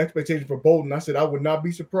said the expectation for Bolton. I said I would not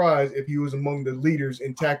be surprised if he was among the leaders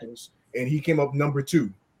in tackles, and he came up number 2.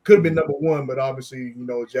 Could have been number 1, but obviously,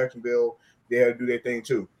 Jacksonville, they had to do their thing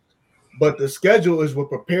too. But the schedule is what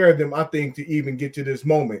prepared them, I think, to even get to this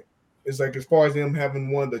moment. It's like, as far as them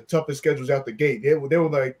having one of the toughest schedules out the gate, they were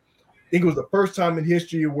like, I think it was the first time in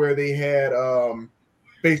history where they had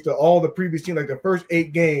faced all the previous teams, like the first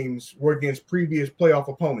 8 games were against previous playoff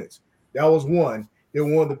opponents. That was one. They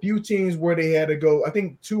were one of the few teams where they had to go, I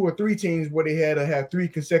think 2 or 3 teams where they had to have 3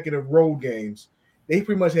 consecutive road games. They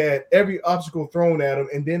pretty much had every obstacle thrown at them,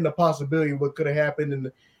 and then the possibility of what could have happened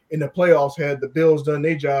in the playoffs had the Bills done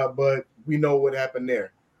their job, but we know what happened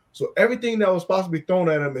there. So everything that was possibly thrown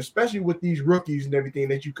at them, especially with these rookies and everything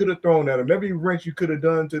that you could have thrown at them, every wrench you could have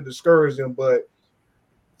done to discourage them, but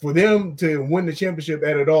for them to win the championship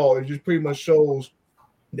at it all, it just pretty much shows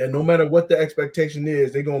that no matter what the expectation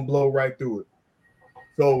is, they're going to blow right through it.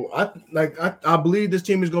 So I believe this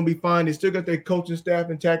team is going to be fine. They still got their coaching staff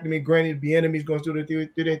intact. I mean, granted, the enemy's going to do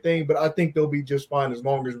their thing, but I think they'll be just fine as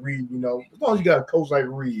long as Reed, as long as you got a coach like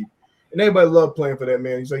Reed. And everybody love playing for that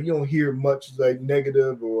man. He's like, you don't hear much like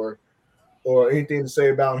negative or anything to say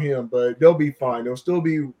about him, but they'll be fine. They'll still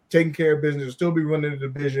be taking care of business. They'll still be running the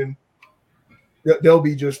division. they'll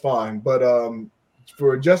be just fine. But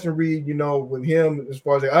for Justin Reed, with him, as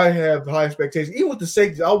far as I have high expectations, even with the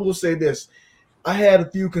safety, I will say this. I had a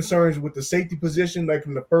few concerns with the safety position, like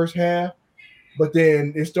from the first half, but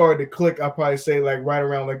then it started to click. I probably say like right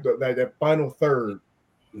around like that final third.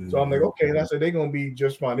 So I'm like, okay, that's it. They're gonna be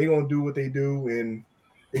just fine. They're gonna do what they do, and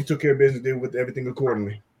they took care of business. Did with everything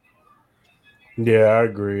accordingly. Yeah, I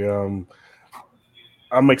agree. I'm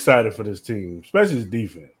excited for this team, especially this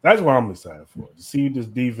defense. That's what I'm excited for. To see what this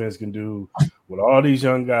defense can do with all these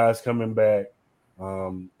young guys coming back.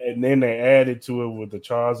 And then they added to it with the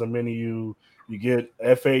Charles Aminu. You get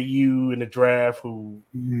FAU in the draft, who,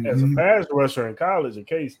 as a pass rusher in college at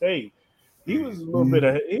K-State, he was a little bit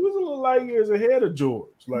he was a little light years ahead of George.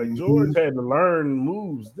 Like George had to learn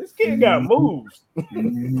moves. This kid got moves.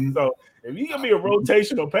 So if you gonna be a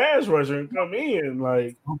rotational pass rusher and come in,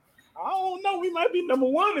 like, I don't know, we might be number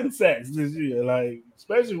one in sacks this year. Like,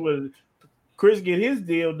 especially when Chris get his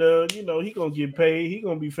deal done, he gonna get paid. He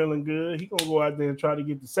gonna be feeling good. He gonna go out there and try to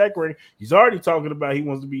get the sack rate. He's already talking about he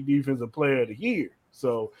wants to be defensive player of the year.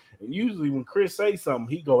 So, and usually when Chris says something,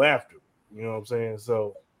 he go after it. You know what I'm saying?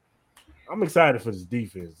 So, I'm excited for this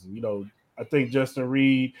defense. I think Justin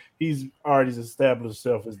Reed, he's already established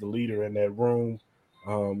himself as the leader in that room.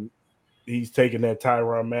 He's taking that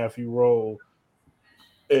Tyrann Mathieu role.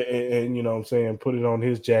 And you know what I'm saying, put it on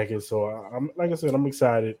his jacket. So I'm like I said, I'm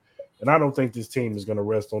excited. And I don't think this team is going to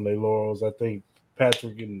rest on their laurels. I think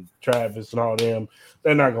Patrick and Travis and all them,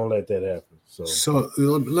 they're not going to let that happen. So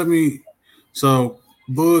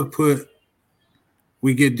Boog put,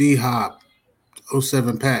 we get D-Hop,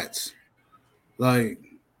 07 Pats. Like,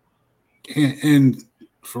 and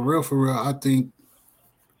for real, I think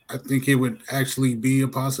it would actually be a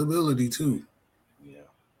possibility too. Yeah.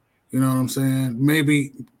 You know what I'm saying?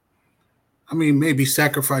 Maybe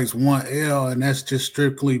sacrifice one L, and that's just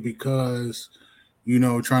strictly because,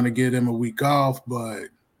 trying to get him a week off. But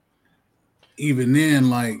even then,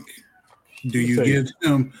 like, do you give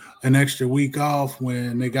them an extra week off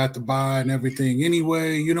when they got the bye and everything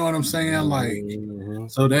anyway? You know what I'm saying? Like,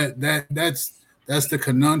 so that's the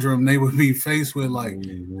conundrum they would be faced with. Like,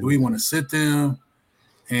 do we want to sit them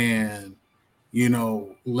and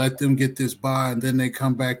let them get this bye, and then they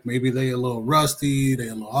come back, maybe they a little rusty, they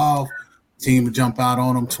a little off, team would jump out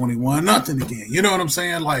on them 21-0 again. You know what I'm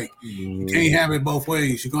saying? Like, you can't have it both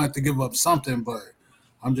ways. You're gonna have to give up something. But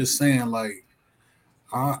I'm just saying, like,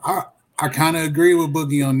 I kind of agree with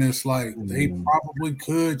Boogie on this. Like, they probably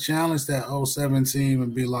could challenge that 07 team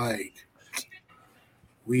and be like,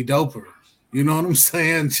 we doper. You know what I'm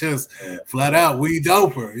saying? Just flat out, we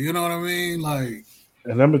doper. You know what I mean? Like,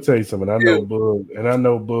 and I'm gonna tell you something. I know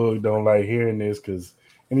Bug don't like hearing this, because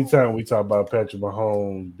anytime we talk about Patrick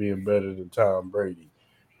Mahomes being better than Tom Brady,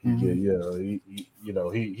 he don't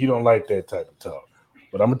like that type of talk.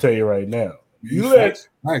 But I'm gonna tell you right now, you let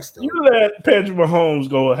Patrick Mahomes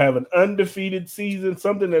go have an undefeated season,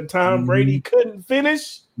 something that Tom Brady couldn't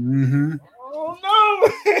finish. Oh no.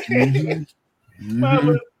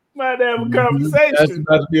 Might have a conversation. That's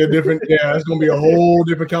about to be a different. Yeah, it's gonna be a whole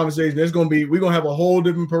different conversation. We're gonna have a whole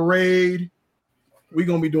different parade. We're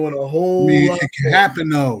gonna be doing a whole. It can happen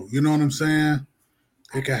though. You know what I'm saying?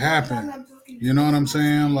 It can happen. You know what I'm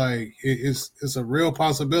saying? Like, it's a real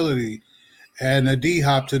possibility. Adding a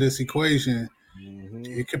D-Hop to this equation,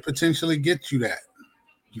 it could potentially get you that.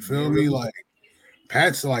 You feel me? Like,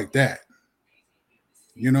 Pat's like that.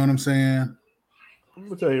 You know what I'm saying? I'm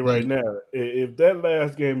gonna tell you right now, if that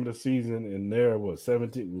last game of the season and there was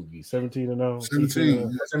 17, would be 17-0,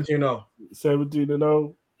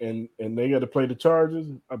 17-0, and they got to play the Chargers,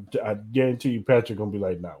 I guarantee you, Patrick gonna be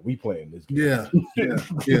like, "Nah, we playing this game."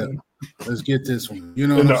 Yeah. Let's get this one. You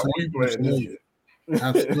know what I'm saying? We playing this game.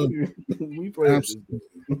 Absolutely. We playing this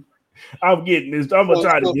game. I'm getting this. I'm gonna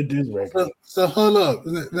try to get this record. So hold up.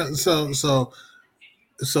 So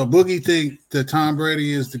Boogie think that Tom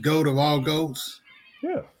Brady is the GOAT of all GOATs?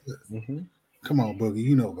 Yeah. Come on, Boogie.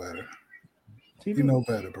 You know better. You know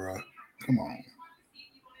better, bro. Come on.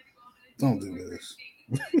 Don't do this.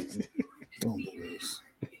 Don't do this.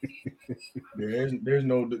 There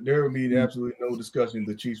would be absolutely no discussion.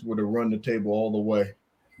 The Chiefs would have run the table all the way,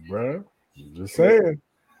 bro.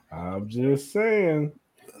 I'm just saying.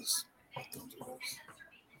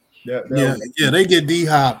 They get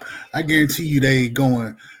D-Hop. I guarantee you they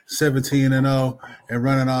going 17-0 and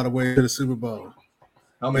running all the way to the Super Bowl.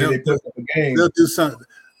 How many they put up a game? They'll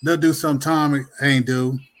do some Tom ain't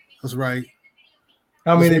do. That's right.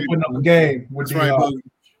 How many they putting up a game? That's right, Boogie.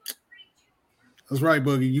 That's right,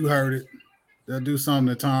 Boogie. You heard it. They'll do something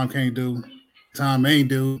that Tom can't do. Tom ain't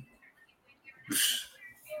do.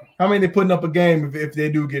 How many they putting up a game if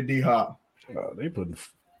they do get D-Hop? They put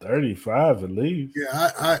 35 at least.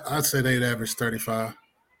 Yeah, I'd say they'd average 35.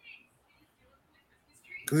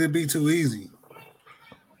 Because it'd be too easy.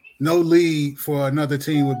 No lead for another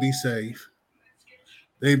team would be safe.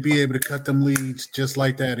 They'd be able to cut them leads just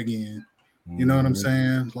like that again. You know what I'm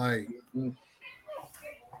saying? Like,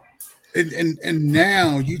 and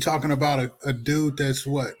now you talking about a dude that's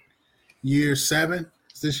what, year 7?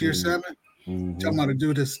 Is this year 7? Talking about a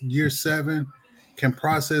dude that's year 7, can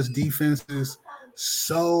process defenses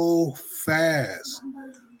so fast.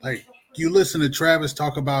 Like, you listen to Travis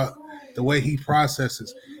talk about the way he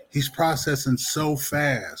processes. He's processing so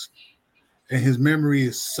fast, and his memory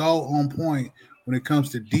is so on point when it comes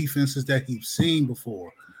to defenses that he's seen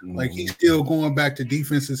before. Like, he's still going back to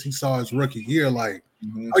defenses he saw his rookie year. Like,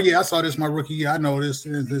 oh yeah, I saw this my rookie year. I know this,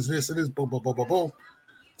 boom, boom, boom, boom, boom.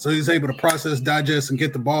 So he's able to process, digest, and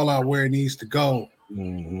get the ball out where it needs to go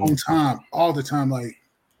on time, all the time. Like,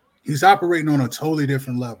 he's operating on a totally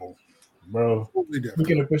different level. Bro, totally different.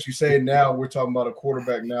 Speaking of what you say now, we're talking about a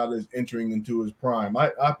quarterback now that's entering into his prime. I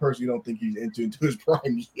personally don't think he's entering into his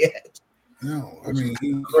prime yet. No, I mean,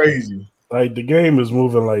 he's crazy. Like, the game is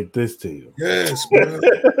moving like this to you. Yes, bro.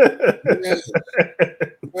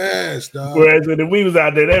 yes, dog. Whereas when we was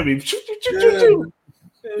out there, that'd be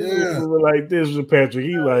like this with Patrick.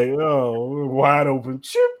 He like, oh, wide open.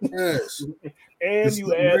 Yes. And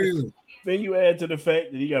you add to the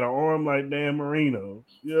fact that he got an arm like Dan Marino.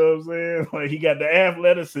 You know what I'm saying? Like, he got the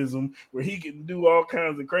athleticism where he can do all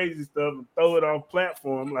kinds of crazy stuff and throw it off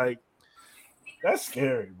platform. Like, that's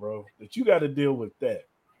scary, bro. That you got to deal with that.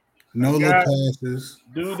 No look passes.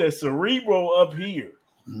 Dude, that's cerebral up here.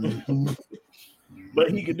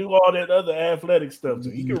 But he can do all that other athletic stuff. So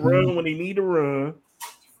he can run when he need to run,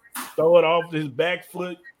 throw it off his back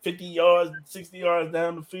foot 50 yards, 60 yards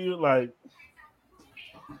down the field. Like,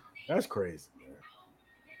 that's crazy, man.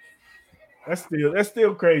 That's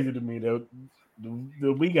still crazy to me, though.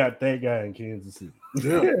 We got that guy in Kansas City.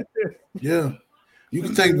 Yeah. You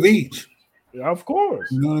can take Veach. Of course.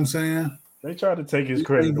 You know what I'm saying? They try to take his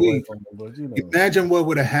credit away from him, but you know. Imagine what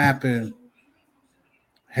would have happened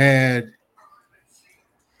had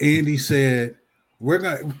Andy said, we're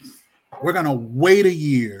gonna wait a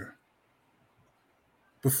year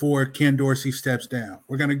before Ken Dorsey steps down.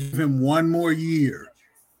 We're gonna give him one more year.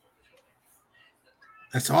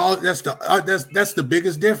 That's all. That's the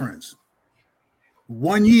biggest difference.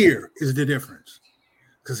 1 year is the difference,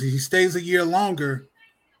 because if he stays a year longer,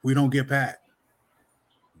 we don't get Pat.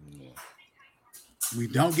 We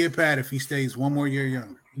don't get Pat if he stays one more year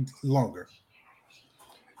longer.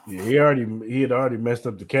 Yeah, he had already messed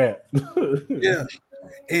up the cap. Yeah.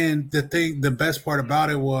 And the best part about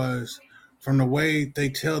it was, from the way they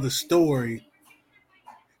tell the story,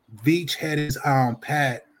 Veach had his eye on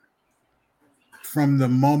Pat from the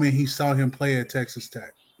moment he saw him play at Texas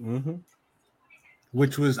Tech.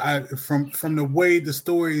 Which was from the way the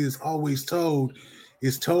story is always told,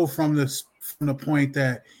 is told from the point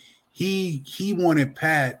that he wanted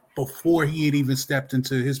Pat before he had even stepped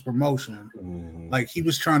into his promotion. Like, he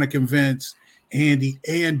was trying to convince Andy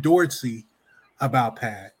and Dorsey about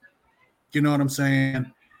Pat. You know what I'm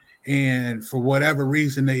saying? And for whatever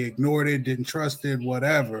reason, they ignored it, didn't trust it,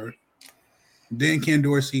 whatever. Then Ken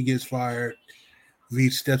Dorsey gets fired.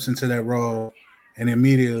 Veach steps into that role, and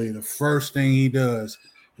immediately the first thing he does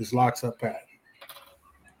is locks up Pat.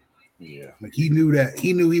 Yeah. Like, he knew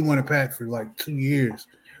he wanted Pat for like 2 years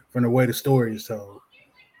from the way the story is told.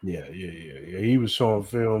 Yeah. He was showing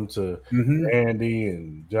film to Andy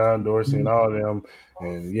and John Dorsey and all of them.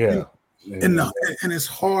 And yeah. And it's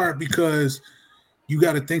hard because you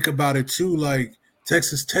got to think about it too. Like,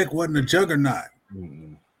 Texas Tech wasn't a juggernaut.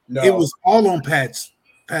 No. It was all on Pat's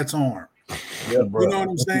arm. Yeah, bro. You know what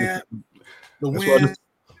I'm saying? The wins,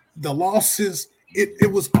 the losses,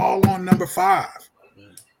 it was all on number 5.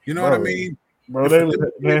 You know what I mean? Bro,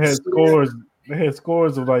 they had scores. They had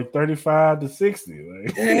scores of like 35 to 60.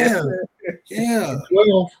 Like,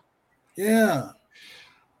 yeah.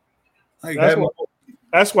 Like,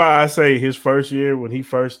 that's why I say his first year when he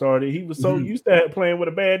first started, he was so used to playing with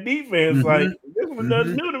a bad defense. Like, this was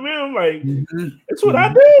nothing new to him. Like, that's what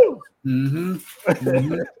I do.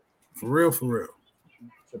 For real.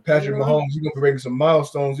 So Patrick Mahomes, he's gonna be breaking some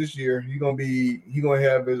milestones this year. He's gonna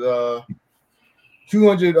have his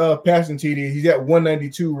 200 passing TDs. He's at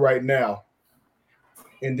 192 right now.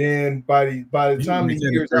 And then by the time the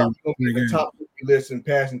year's out, he's gonna be in the top 50 list in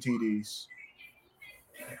passing TDs,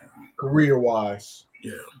 career-wise.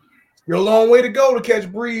 Yeah, you're a long way to go to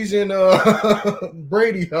catch Breeze and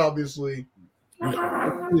Brady, obviously.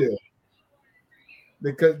 Yeah,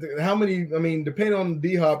 because how many? I mean, depending on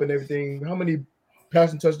D-Hop and everything, how many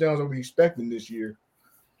passing touchdowns are we expecting this year?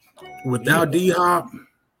 Without D-Hop,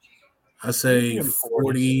 I say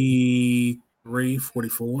 43,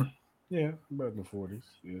 44. Yeah, about in the 40s.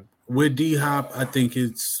 Yeah. With D-Hop, I think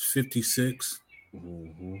it's 56.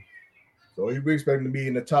 Mm-hmm. So we're expecting to be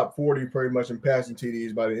in the top 40 pretty much in passing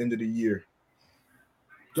TDs by the end of the year.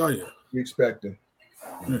 Oh, yeah. We're expecting.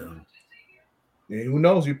 Yeah. And who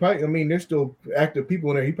knows? There's still active people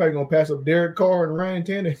in there. He probably going to pass up Derek Carr and Ryan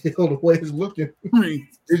Tannehill the way it's looking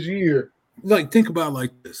this year. Like, think about it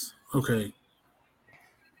like this. Okay.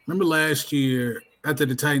 Remember last year after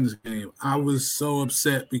the Titans game, I was so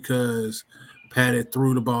upset because Pat had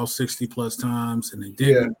threw the ball 60-plus times and they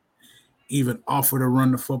didn't even offer to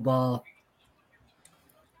run the football.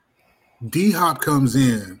 D-Hop comes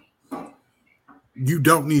in. You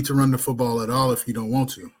don't need to run the football at all if you don't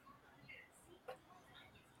want to.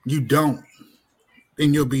 You don't.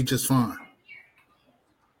 And you'll be just fine.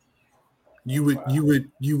 You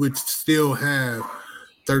would still have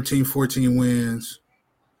 13, 14 wins.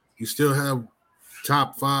 You still have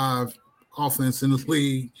top 5 offense in the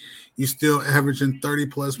league. You still averaging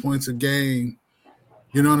 30-plus points a game.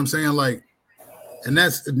 You know what I'm saying? Like, and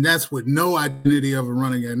that's with no identity of a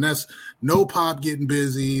running game. That's no Pop getting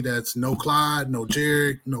busy. That's no Clyde, no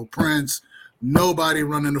Jarek, no Prince. Nobody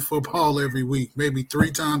running the football every week, maybe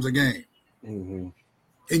 3 times a game. Mm-hmm.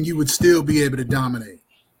 And you would still be able to dominate.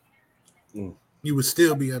 You would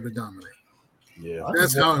still be able to dominate. Yeah.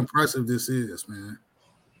 That's how impressive this is, man.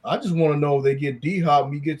 I just want to know if they get D-Hop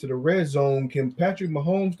and we get to the red zone, can Patrick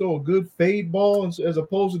Mahomes throw a good fade ball as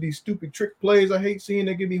opposed to these stupid trick plays I hate seeing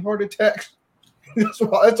that give me heart attacks? That's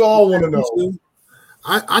all I want to know.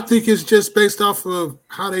 I think it's just based off of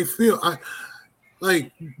how they feel.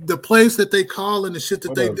 Like the plays that they call and the shit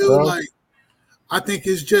that they do, bro? Like I think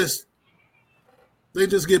it's just they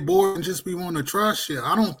just get bored and just be wanting to try shit.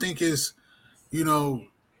 I don't think it's,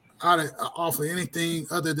 off of anything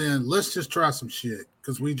other than let's just try some shit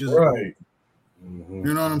because we just right. Mm-hmm.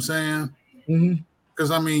 You know what I'm saying?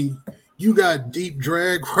 Because mm-hmm. You got deep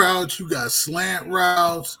drag routes, you got slant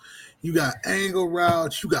routes, you got angle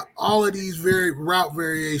routes, you got all of these route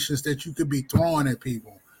variations that you could be throwing at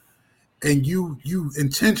people, and you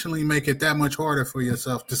intentionally make it that much harder for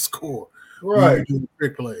yourself to score. Right? When you do a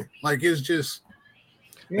trick play, like it's just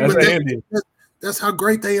that's how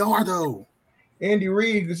great they are, though. Andy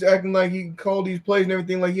Reid is acting like he called these plays and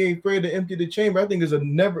everything like he ain't afraid to empty the chamber. I think it's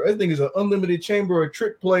an unlimited chamber of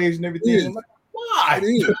trick plays and everything. I'm like, why?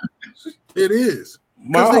 It is.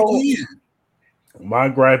 My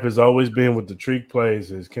gripe has always been with the trick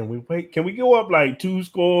plays is can we go up like 2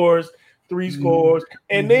 scores, 3 scores,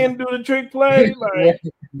 and then do the trick play? Like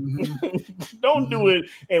don't do it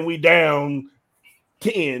and we down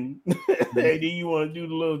 10 and then you want to do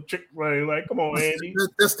the little trick play. Like, come on, Andy.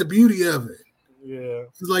 That's the beauty of it. Yeah.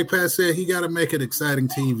 It's like Pat said, he got to make it exciting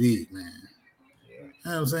TV, man. Yeah. You know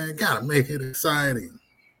what I'm saying? Got to make it exciting.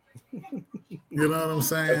 You know what I'm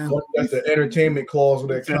saying? That's the entertainment clause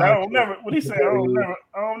with that. I don't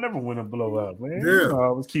never win a blowout, man. Yeah. I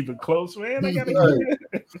always keep it close, man. I gotta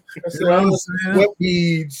what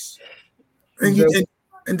needs. And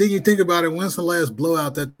then you think about it, when's the last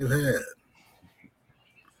blowout that you've had?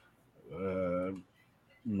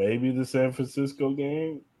 Maybe the San Francisco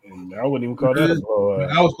game. And I wouldn't even call that a blowout.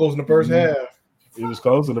 I was close in the first half. It was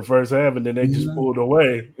close in the first half, and then they just pulled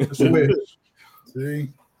away. See,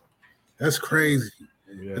 that's crazy.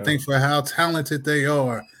 Yeah. I think for how talented they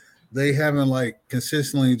are, they haven't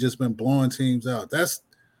consistently just been blowing teams out. That's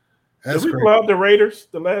Did we crazy. blow out the Raiders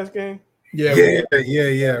the last game? Yeah.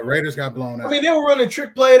 Raiders got blown out. I mean, they were running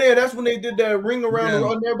trick play there. That's when they did that ring around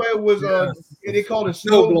and everybody was they called it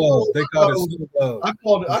snow blow. They called it snow blow. I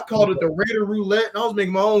called it the Raider roulette, and I was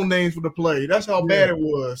making my own names for the play. That's how bad it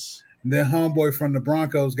was. And then homeboy from the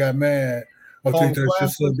Broncos got mad. I think that's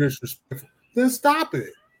just so disrespectful. Then stop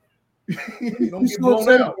it. Don't get blown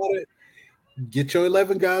out. Get your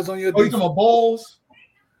 11 guys on your defense. You talking about balls?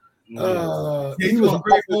 He was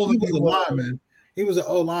a lineman. He was an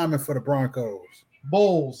O lineman for the Broncos.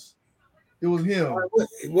 Bowles. It was him.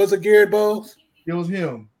 Was it Garrett Bowles? It was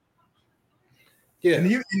him. Yeah.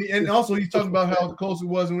 And also he's talking about how close it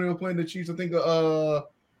was when they were playing the Chiefs. I think it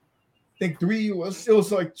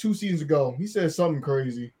was like 2 seasons ago. He said something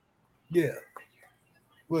crazy. Yeah.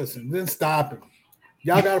 Listen, then stop him.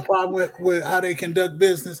 Y'all got a problem with how they conduct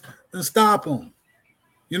business, then stop them.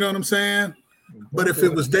 You know what I'm saying? But if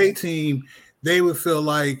it was their team, they would feel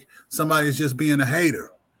like somebody's just being a hater.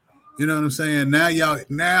 You know what I'm saying? Now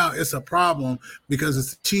it's a problem because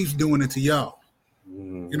it's the Chiefs doing it to y'all.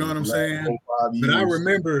 You know what I'm saying? 5 But I years.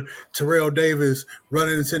 remember Terrell Davis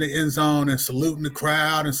running into the end zone and saluting the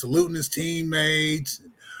crowd and saluting his teammates,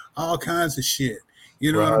 and all kinds of shit.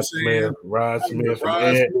 You know what I'm saying? Rod Smith, and Rod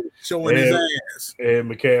Ed, Smith showing his ass. Ed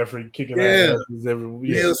McCaffrey kicking our Yeah. asses every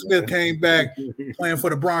Neil Smith came back playing for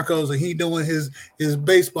the Broncos, and he doing his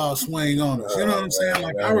baseball swing on us. You know what I'm saying?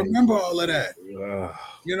 Like, I remember all of that.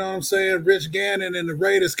 You know what I'm saying? Rich Gannon and the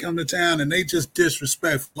Raiders come to town, and they just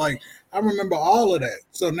disrespect. Like, I remember all of that.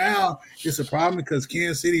 So now it's a problem because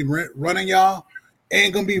Kansas City running y'all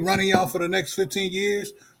ain't going to be running y'all for the next 15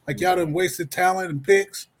 years. Like, y'all done wasted talent and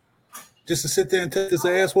picks just to sit there and take this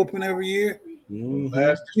ass whooping every year.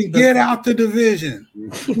 Mm-hmm. Get out the division.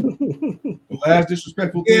 The last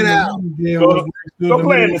disrespectful Get thing out. Go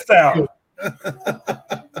play in the South.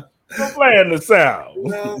 Go play in the South. You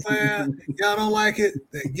know what I'm saying? Y'all don't like it?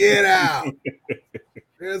 Then get out.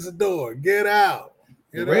 There's the door. Get out.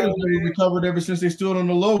 The Raiders have recovered ever since they stood on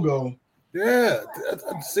the logo. Yeah.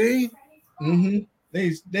 See? Mm-hmm.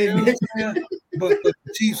 But the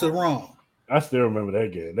Chiefs are wrong. I still remember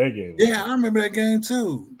that game. Yeah, I remember that game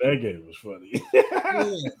too. That game was funny. Yeah.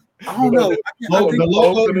 I don't know. The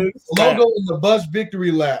logo is the Bus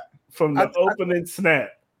victory lap. From the opening snap.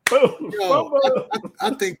 I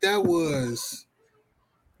think that was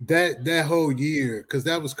that whole year, because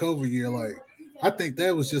that was COVID year. Like, I think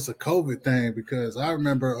that was just a COVID thing, because I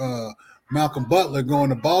remember Malcolm Butler going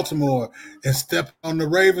to Baltimore and stepping on the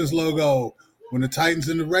Ravens logo when the Titans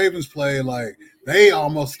and the Ravens played. Like, they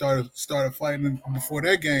almost started fighting before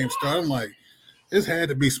that game started. I'm like, this had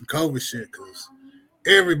to be some COVID shit, because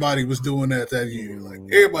everybody was doing that year. Like,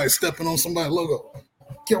 everybody stepping on somebody's logo.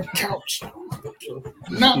 Get on couch,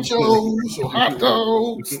 nachos or hot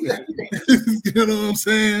dogs. You know what I'm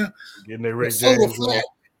saying? Getting their Ray James flat.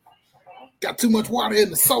 Got too much water in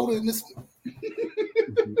the soda in this.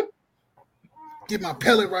 Get my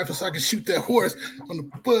pellet rifle so I can shoot that horse on the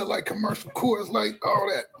Bud Light commercial, Coors Light, all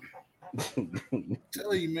that.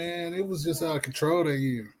 Tell you, man, it was just out of control that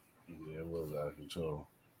year. Yeah, it was out of control.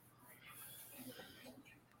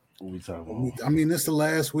 What we talking about? I mean, it's the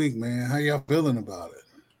last week, man. How y'all feeling about it?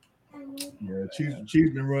 Yeah,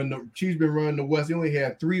 Chiefs been running the West. They only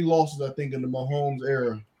had 3 losses, I think, in the Mahomes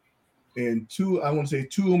era, and 2. I want to say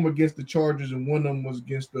 2 of them against the Chargers, and 1 of them was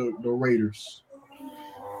against the Raiders.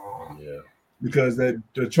 Yeah, because one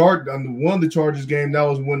of the Chargers game, that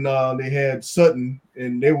was when they had Sutton,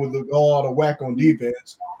 and they were all out of whack on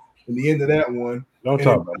defense. In the end of that one, don't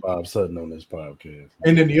talk about Bob Sutton on this podcast.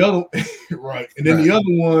 And then the other, right? And then the other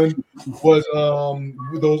one was all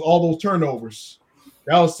those turnovers.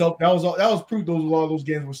 That was proof. A lot of those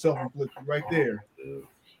games were self-inflicted right there.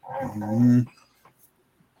 Mm-hmm.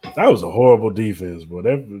 That was a horrible defense, but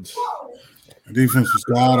that was defense was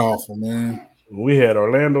god awful, man. We had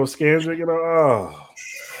Orlando Scandrick,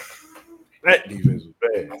 that defense was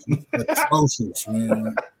bad. Atrocious,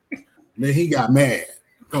 man. Then he got mad.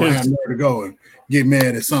 Don't have nowhere to go and get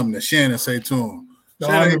mad at something that Shannon say to him.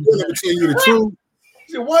 Shannon ain't willing to tell you the truth.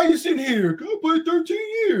 He said, "Why are you sitting here? I played 13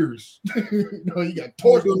 years." No, you got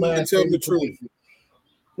tortured. Tell him the truth.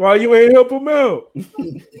 Why you ain't help him out?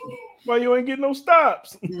 Why you ain't getting no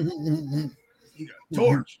stops? You got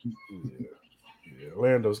torched. Yeah,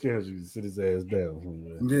 Orlando Scandrick sit his ass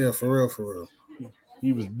down. Yeah, for real.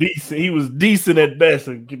 He was decent. He was decent at best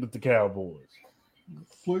and give it to Cowboys.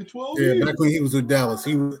 Played 12 years. Yeah, back when he was with Dallas,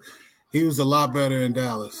 he was a lot better in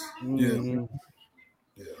Dallas. Mm-hmm.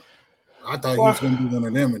 Yeah. I thought he was going to be one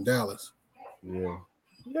of them in Dallas. Yeah,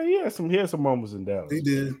 he had some moments in Dallas. He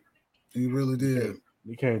did. He really did.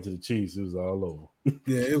 He came to the Chiefs. It was all over.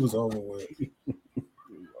 Yeah, it was over with.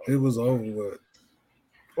 It was over with.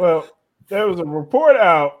 Well, there was a report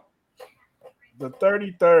out. The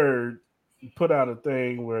 33rd put out a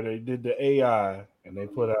thing where they did the AI and they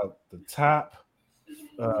put out the top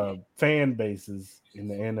fan bases in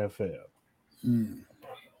the NFL. Mm.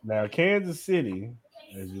 Now, Kansas City,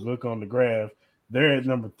 as you look on the graph, they're at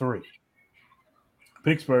number 3.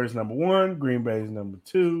 Pittsburgh's number 1, Green Bay's number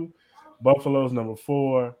 2, Buffalo's number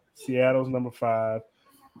 4, Seattle's number 5,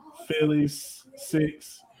 Philly's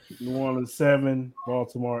 6, New Orleans 7,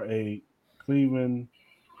 Baltimore 8, Cleveland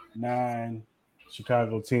 9,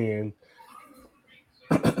 Chicago 10.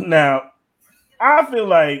 Now, I feel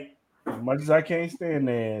like, as much as I can't stand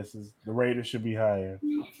their asses, the Raiders should be higher.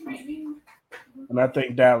 And I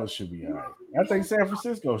think Dallas should be higher. I think San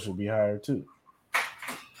Francisco should be higher too.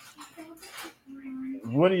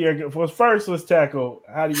 What are your first? Let's tackle.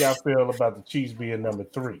 How do y'all feel about the Chiefs being number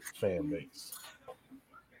 3 fan base?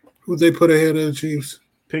 Who they put ahead of the Chiefs?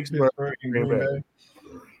 Pittsburgh and Green Bay.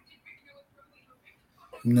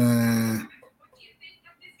 Nah.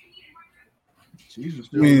 Jesus,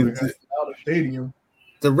 I mean, out of stadium.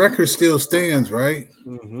 The record still stands, right?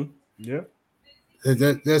 Mm-hmm. Yeah.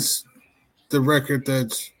 That's the record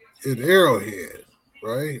that's at Arrowhead,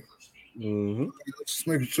 right? Mm-hmm. Just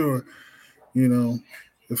making sure, you know,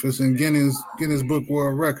 if it's in Guinness Book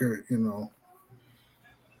World Record, you know,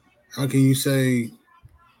 how can you say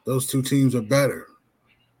those two teams are better?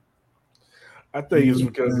 I think it's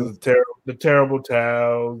because of the terrible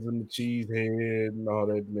towels and the cheese head and all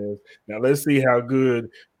that mess. Now let's see how good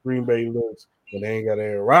Green Bay looks when they ain't got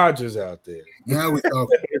Aaron Rodgers out there. Now we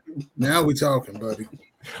talking. Now we talking, buddy.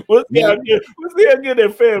 Let's see how good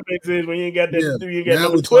that fan base is when you ain't got that. Yeah. You ain't got Now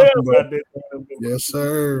number we 12 talking, out there. Yes,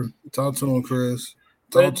 sir. Talk to him, Chris.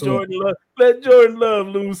 Let Jordan Love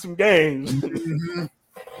lose some games. Mm-hmm.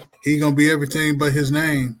 He gonna be everything but his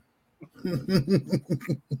name.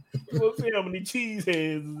 We'll see how many cheese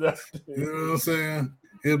heads is out there. You know what I'm saying?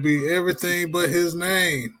 He'll be everything but his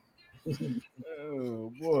name.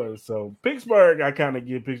 Oh boy! So Pittsburgh, I kind of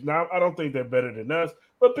give Pittsburgh. Now I don't think they're better than us,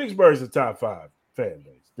 but Pittsburgh's a top 5 fan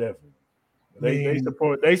base, definitely.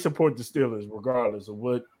 They support the Steelers regardless of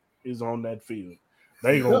what is on that field.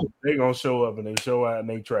 They gonna show up and they show out and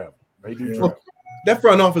they travel. They do travel. That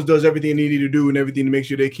front office does everything they need to do and everything to make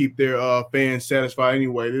sure they keep their fans satisfied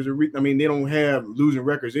anyway. There's they don't have losing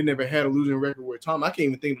records. They never had a losing record with Tom. I can't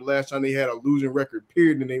even think the last time they had a losing record,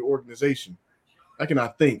 period, in their organization. I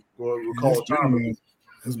cannot think or recall time.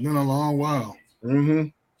 It's been a long while. Mm-hmm.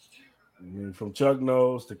 I mean, from Chuck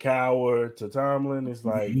Norris to Coward to Tomlin, it's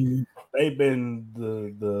like they've been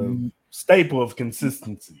the staple of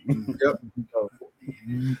consistency. Yep.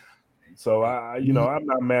 So I'm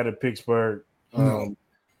not mad at Pittsburgh.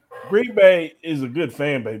 Green Bay is a good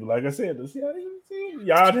fan base. Like I said,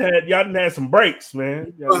 y'all done had some breaks,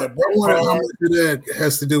 man. I wonder how much of that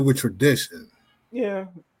has to do with tradition. Yeah,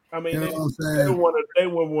 I mean, you know what I'm saying? They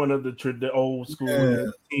were one of the old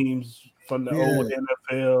school teams from the old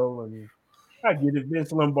NFL, and I get it.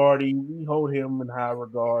 Vince Lombardi, we hold him in high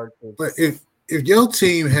regard. But if your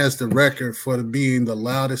team has the record for being the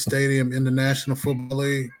loudest stadium in the National Football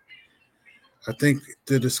League, I think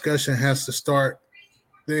the discussion has to start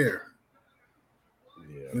there.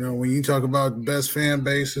 Yeah. You know, when you talk about best fan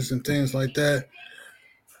bases and things like that,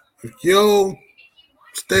 if your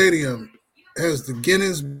stadium has the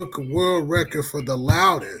Guinness Book of World Record for the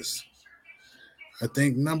loudest, I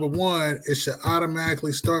think number one, it should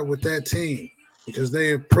automatically start with that team because they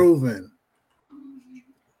have proven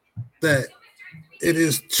that it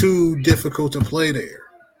is too difficult to play there.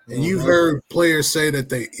 And you've heard players say that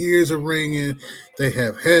their ears are ringing, they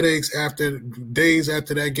have headaches days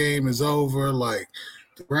after that game is over, like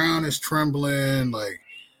the ground is trembling, like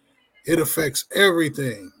it affects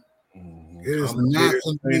everything. It is not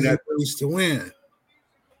an easy place to win.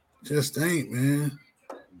 Just ain't, man.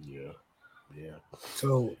 Yeah.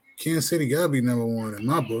 So Kansas City gotta be number one in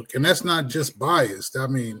my book. And that's not just biased. I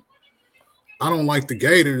mean, I don't like the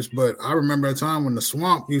Gators, but I remember a time when the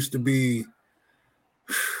Swamp used to be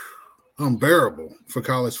unbearable for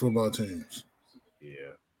college football teams.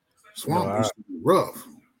 Yeah. Swamp used to be rough.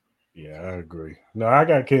 Yeah, I agree. No, I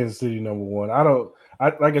got Kansas City number one.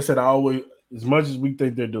 Like I said, I always, as much as we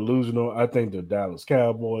think they're delusional, I think the Dallas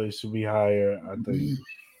Cowboys should be higher. I think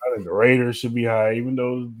the Raiders should be higher, even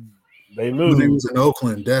though they lose. When it was in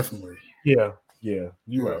Oakland, definitely. Yeah, you're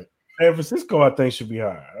right. San Francisco, I think, should be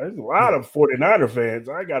higher. There's a lot of 49er fans.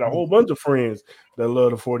 I got a whole bunch of friends that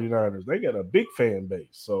love the 49ers. They got a big fan base.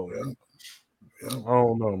 So I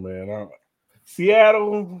don't know, man.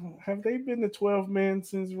 Seattle, have they been the 12 men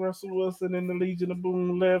since Russell Wilson and the Legion of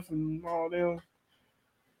Boom left and all them?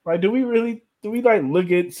 Like, do we like look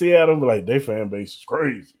at Seattle and be like, their fan base is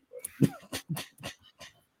crazy?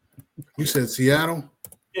 You said Seattle?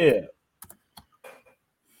 Yeah.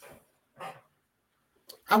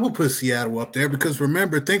 I would put Seattle up there because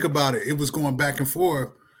remember, think about it. It was going back and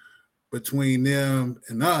forth between them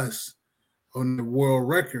and us on the world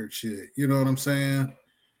record shit. You know what I'm saying?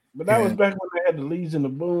 But that was back when they had the Legion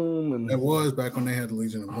of Boom. And that was back when they had the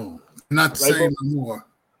Legion of Boom. Not the same no more.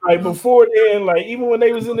 Like before then, like even when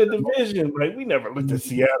they was in the division, like we never looked at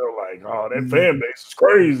Seattle like, oh, that fan base is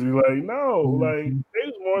crazy. Like, no, like they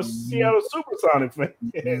was more Seattle Supersonic fans.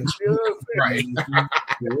 You know what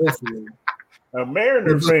I'm saying? Right.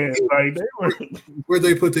 Mariner fans, like they were. Where'd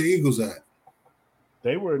they put the Eagles at?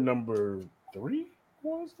 They were number 3,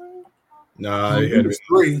 was they? Nah, they had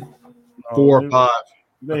 3, 4 or 5.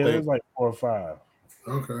 It was like 4 or 5.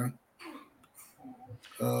 Okay.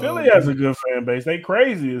 Philly has a good fan base. They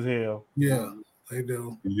crazy as hell. Yeah, they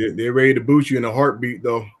do. They're ready to boot you in a heartbeat,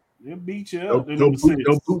 though. They'll beat you up. They'll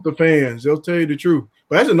boot the fans. They'll tell you the truth.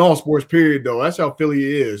 But that's an all sports period, though. That's how Philly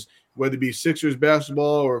is. whether it be Sixers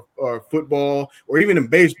basketball or football or even in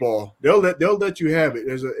baseball. They'll let you have it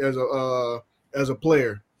as a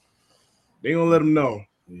player. They gonna let them know.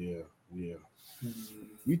 Yeah.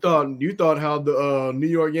 You thought how the New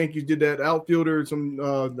York Yankees did that outfielder some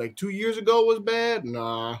like 2 years ago was bad?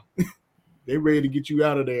 Nah, they ready to get you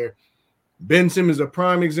out of there. Ben Simmons is a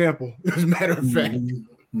prime example, as a matter of fact.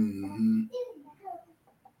 Mm-hmm.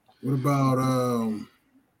 What about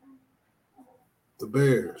the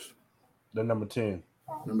Bears? The number 10.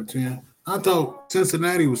 Number 10. I thought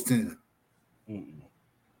Cincinnati was 10. Mm-mm.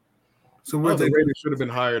 So Well, the Raiders should have been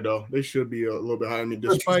higher though. They should be a little bit higher. I mean,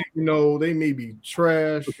 despite they may be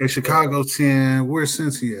trash. Okay, Chicago 10. Where's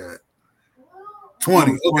Cincy at?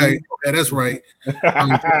 20. Okay, that's right.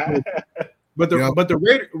 But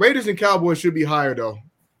the Raiders and Cowboys should be higher though.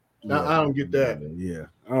 Yeah, I don't get that. Yeah,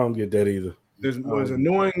 I don't get that either. As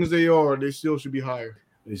annoying as they are, they still should be higher.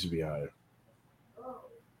 They should be higher.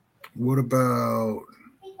 What about?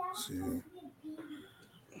 Let's see.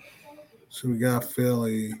 So we got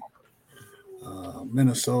Philly.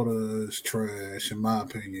 Minnesota is trash, in my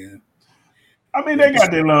opinion. I mean, they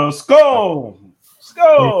got their little skull.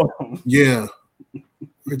 Yeah.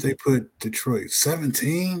 Where'd they put Detroit?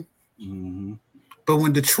 17? Mm-hmm. But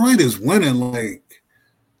when Detroit is winning, like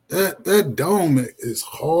that dome is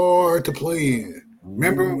hard to play in.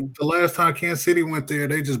 Remember the last time Kansas City went there,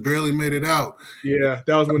 they just barely made it out. Yeah,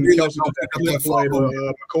 that was when Kelsey played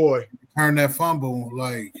McCoy. Turned that fumble,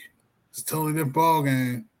 like it's a totally different ball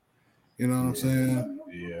game. You know what I'm saying?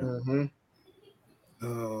 Yeah.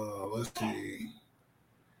 Mm-hmm. Let's see.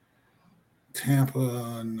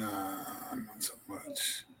 Tampa, nah, not so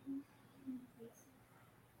much.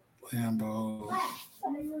 Lambeau.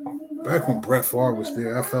 Back when Brett Favre was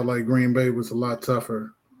there, I felt like Green Bay was a lot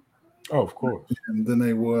tougher. Oh, of course. Than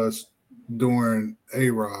they was during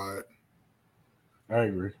A-Rod. I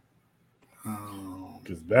agree.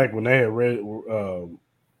 Because back when they had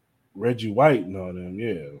Reggie White and all them,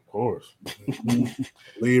 yeah, of course.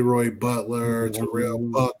 Leroy Butler, Terrell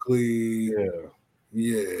Buckley.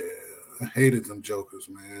 Yeah. I hated them jokers,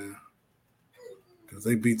 man. Because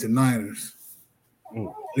they beat the Niners.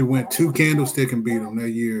 They went 2 candlestick and beat them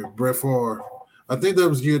that year. Brett Favre. I think that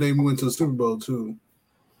was the year they went to the Super Bowl, too.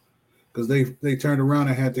 Because they turned around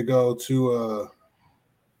and had to go to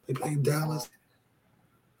they played Dallas.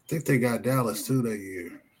 I think they got Dallas, too, that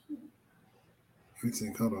year. Let me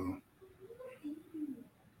think. Hold on.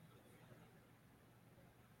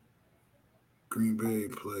 Green Bay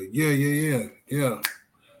played. Yeah.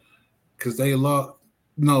 Because they lost.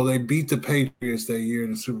 No, they beat the Patriots that year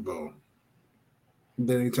in the Super Bowl.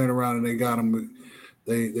 Then they turned around and they got them.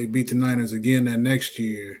 They beat the Niners again that next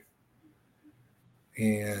year.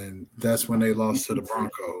 And that's when they lost to the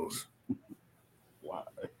Broncos. Why?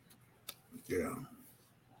 Yeah.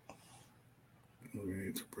 We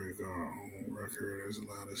need to break our own record. There's a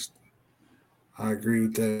lot of stuff. I agree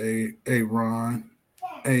with that. Ron.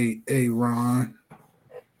 I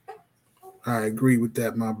agree with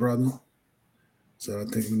that, my brother. So I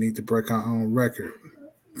think we need to break our own record.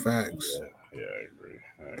 Facts. Yeah,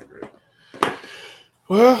 I agree.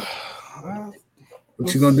 Well,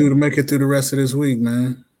 what you gonna do to make it through the rest of this week,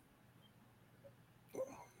 man?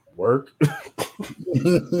 Work.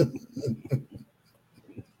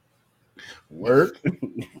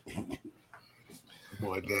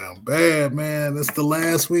 Boy, down bad, man. That's the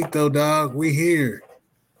last week, though, dog. We're here,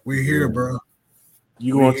 bro.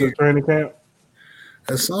 You going to the training camp?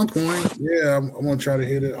 At some point, yeah. I'm gonna try to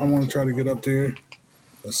hit it. I want to try to get up there.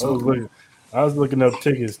 I was looking up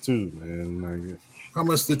tickets too, man. Like, how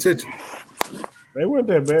much the ticket? They weren't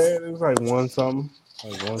that bad. It was like one something.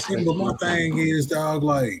 But my thing is, dog,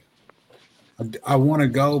 like I want to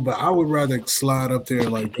go, but I would rather slide up there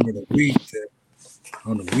like during the week than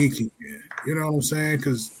on the weekend. You know what I'm saying?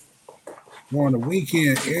 Because on the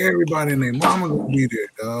weekend, everybody and their mama gonna be there,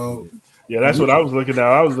 dog. Yeah, that's what I was looking at.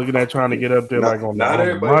 I was looking at trying to get up there on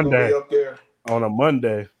Monday. On a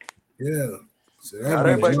Monday. Yeah. So not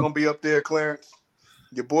everybody's gonna be up there, Clarence.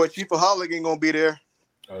 Your boy Chief of Hollick ain't gonna be there.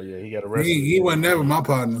 Oh yeah, he got arrested. He wasn't never my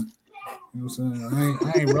partner. You know what I'm saying?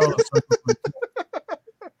 I ain't rolling.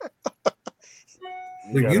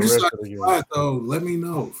 If you decide to fly, though, let me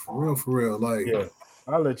know. For real. Like, yeah,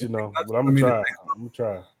 I'll let you know. But I'm gonna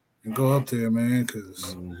try. And go up there, man,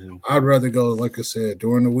 because I'd rather go, like I said,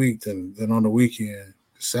 during the week than on the weekend.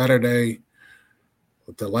 Saturday,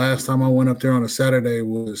 the last time I went up there on a Saturday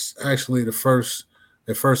was actually the first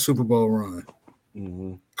Super Bowl run.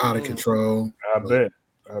 Out of control. I bet.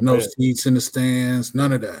 No seats in the stands,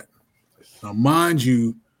 none of that. Now, mind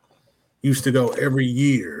you, used to go every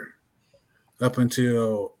year up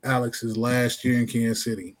until Alex's last year in Kansas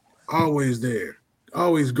City. Always there.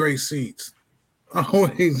 Always great seats.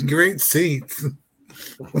 Always great seats.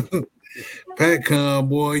 Patcom,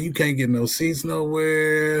 boy, you can't get no seats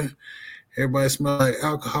nowhere. Everybody smell like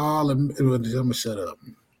alcohol. And I'm gonna shut up.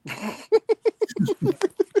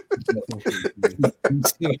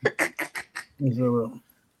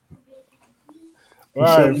 All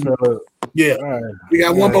right, fella. Yeah. All right. We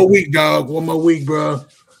got one more week, dog. One more week, bro.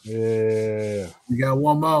 Yeah. We got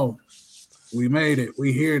one more. We made it.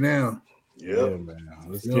 We here now. Yep. Yeah, man.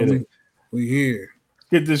 Let's get it. We here.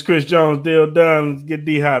 Get this Chris Jones deal done. Let's get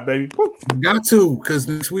D-Hop, baby. Got to, because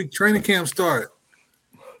next week training camp start.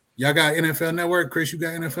 Y'all got NFL Network, Chris? You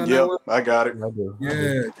got NFL Network? I got it. I do.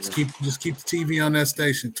 Yeah, just keep the TV on that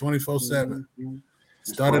station 24/7.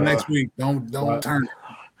 Starting next week. Don't turn it.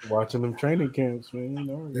 Watching them training camps, man. You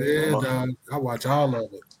know, yeah, dog. I watch all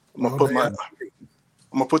of it. I'm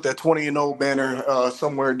gonna put that 20-0 banner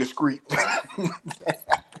somewhere discreet.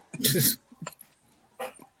 You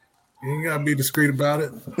ain't gotta be discreet about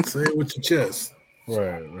it. Say it with your chest.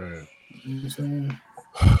 Right. You know what I'm saying?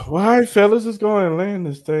 Well, all right, fellas, let's go ahead and land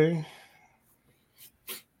this thing.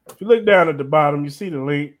 If you look down at the bottom, you see the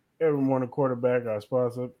link. Every Morning Quarterback, our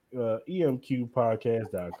sponsor,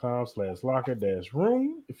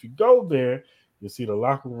 emqpodcast.com/locker-room. If you go there, you'll see the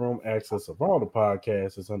locker room access of all the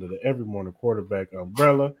podcasts. It's under the Every Morning Quarterback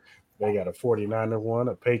umbrella. They got a 49er one,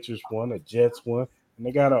 a Patriots one, a Jets one, and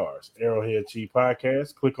they got ours, Arrowhead Chief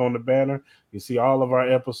Podcast. Click on the banner. You see all of our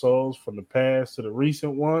episodes from the past to the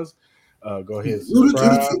recent ones. Go ahead and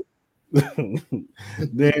subscribe.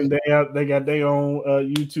 Then they got their own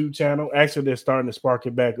YouTube channel. Actually, they're starting to spark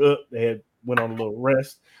it back up. They had went on a little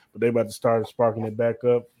rest, but they're about to start sparking it back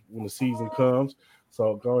up when the season comes.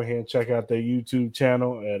 So go ahead and check out their YouTube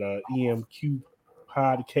channel at EMQ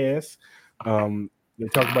Podcast. They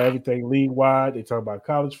talk about everything league wide. They talk about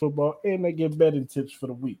college football, and they give betting tips for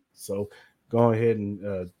the week. So go ahead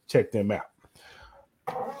and check them out.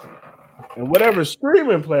 And whatever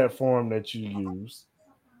streaming platform that you use,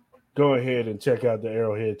 go ahead and check out the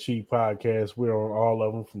Arrowhead Chief Podcast. We're on all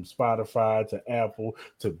of them, from Spotify to Apple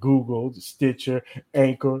to Google to Stitcher,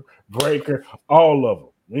 Anchor, Breaker, all of them.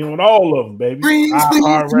 We on all of them, baby.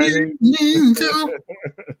 iHeartRadio.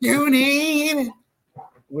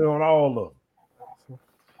 We're on all of them.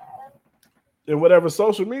 And whatever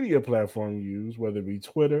social media platform you use, whether it be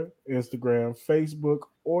Twitter, Instagram, Facebook,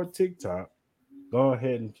 or TikTok, go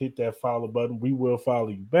ahead and hit that follow button. We will follow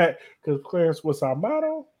you back. Because, Clarence, what's our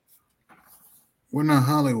motto? We're not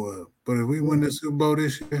Hollywood, but if we win the Super Bowl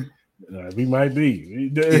this year, we might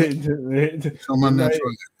be.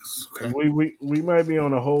 We might be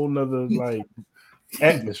on a whole nother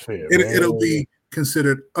atmosphere. It'll be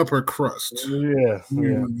considered upper crust. Yeah.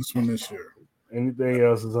 This one this year. Anything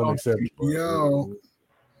else is unacceptable. Yo.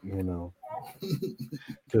 You know.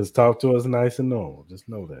 Just talk to us nice and normal. Just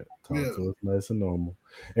know that. Talk to us nice and normal.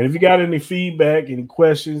 And if you got any feedback, any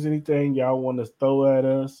questions, anything y'all want to throw at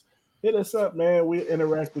us, hit us up, man. We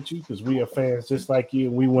interact with you because we are fans just like you,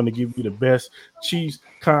 and we want to give you the best Chiefs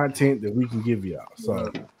content that we can give y'all.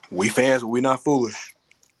 So we fans, but we're not foolish.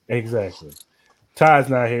 Exactly. Ty's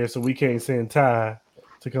not here, so we can't send Ty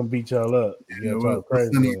to come beat y'all up.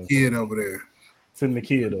 Send the kid over there. Send the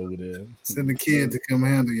kid over there. Send the kid to come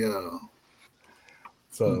handle y'all.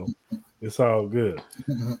 So it's all good.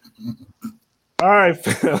 All right,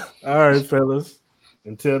 fellas.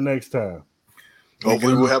 Until next time.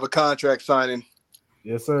 Hopefully we'll have a contract signing.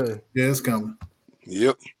 Yes, sir. Yeah, it's coming.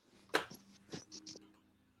 Yep.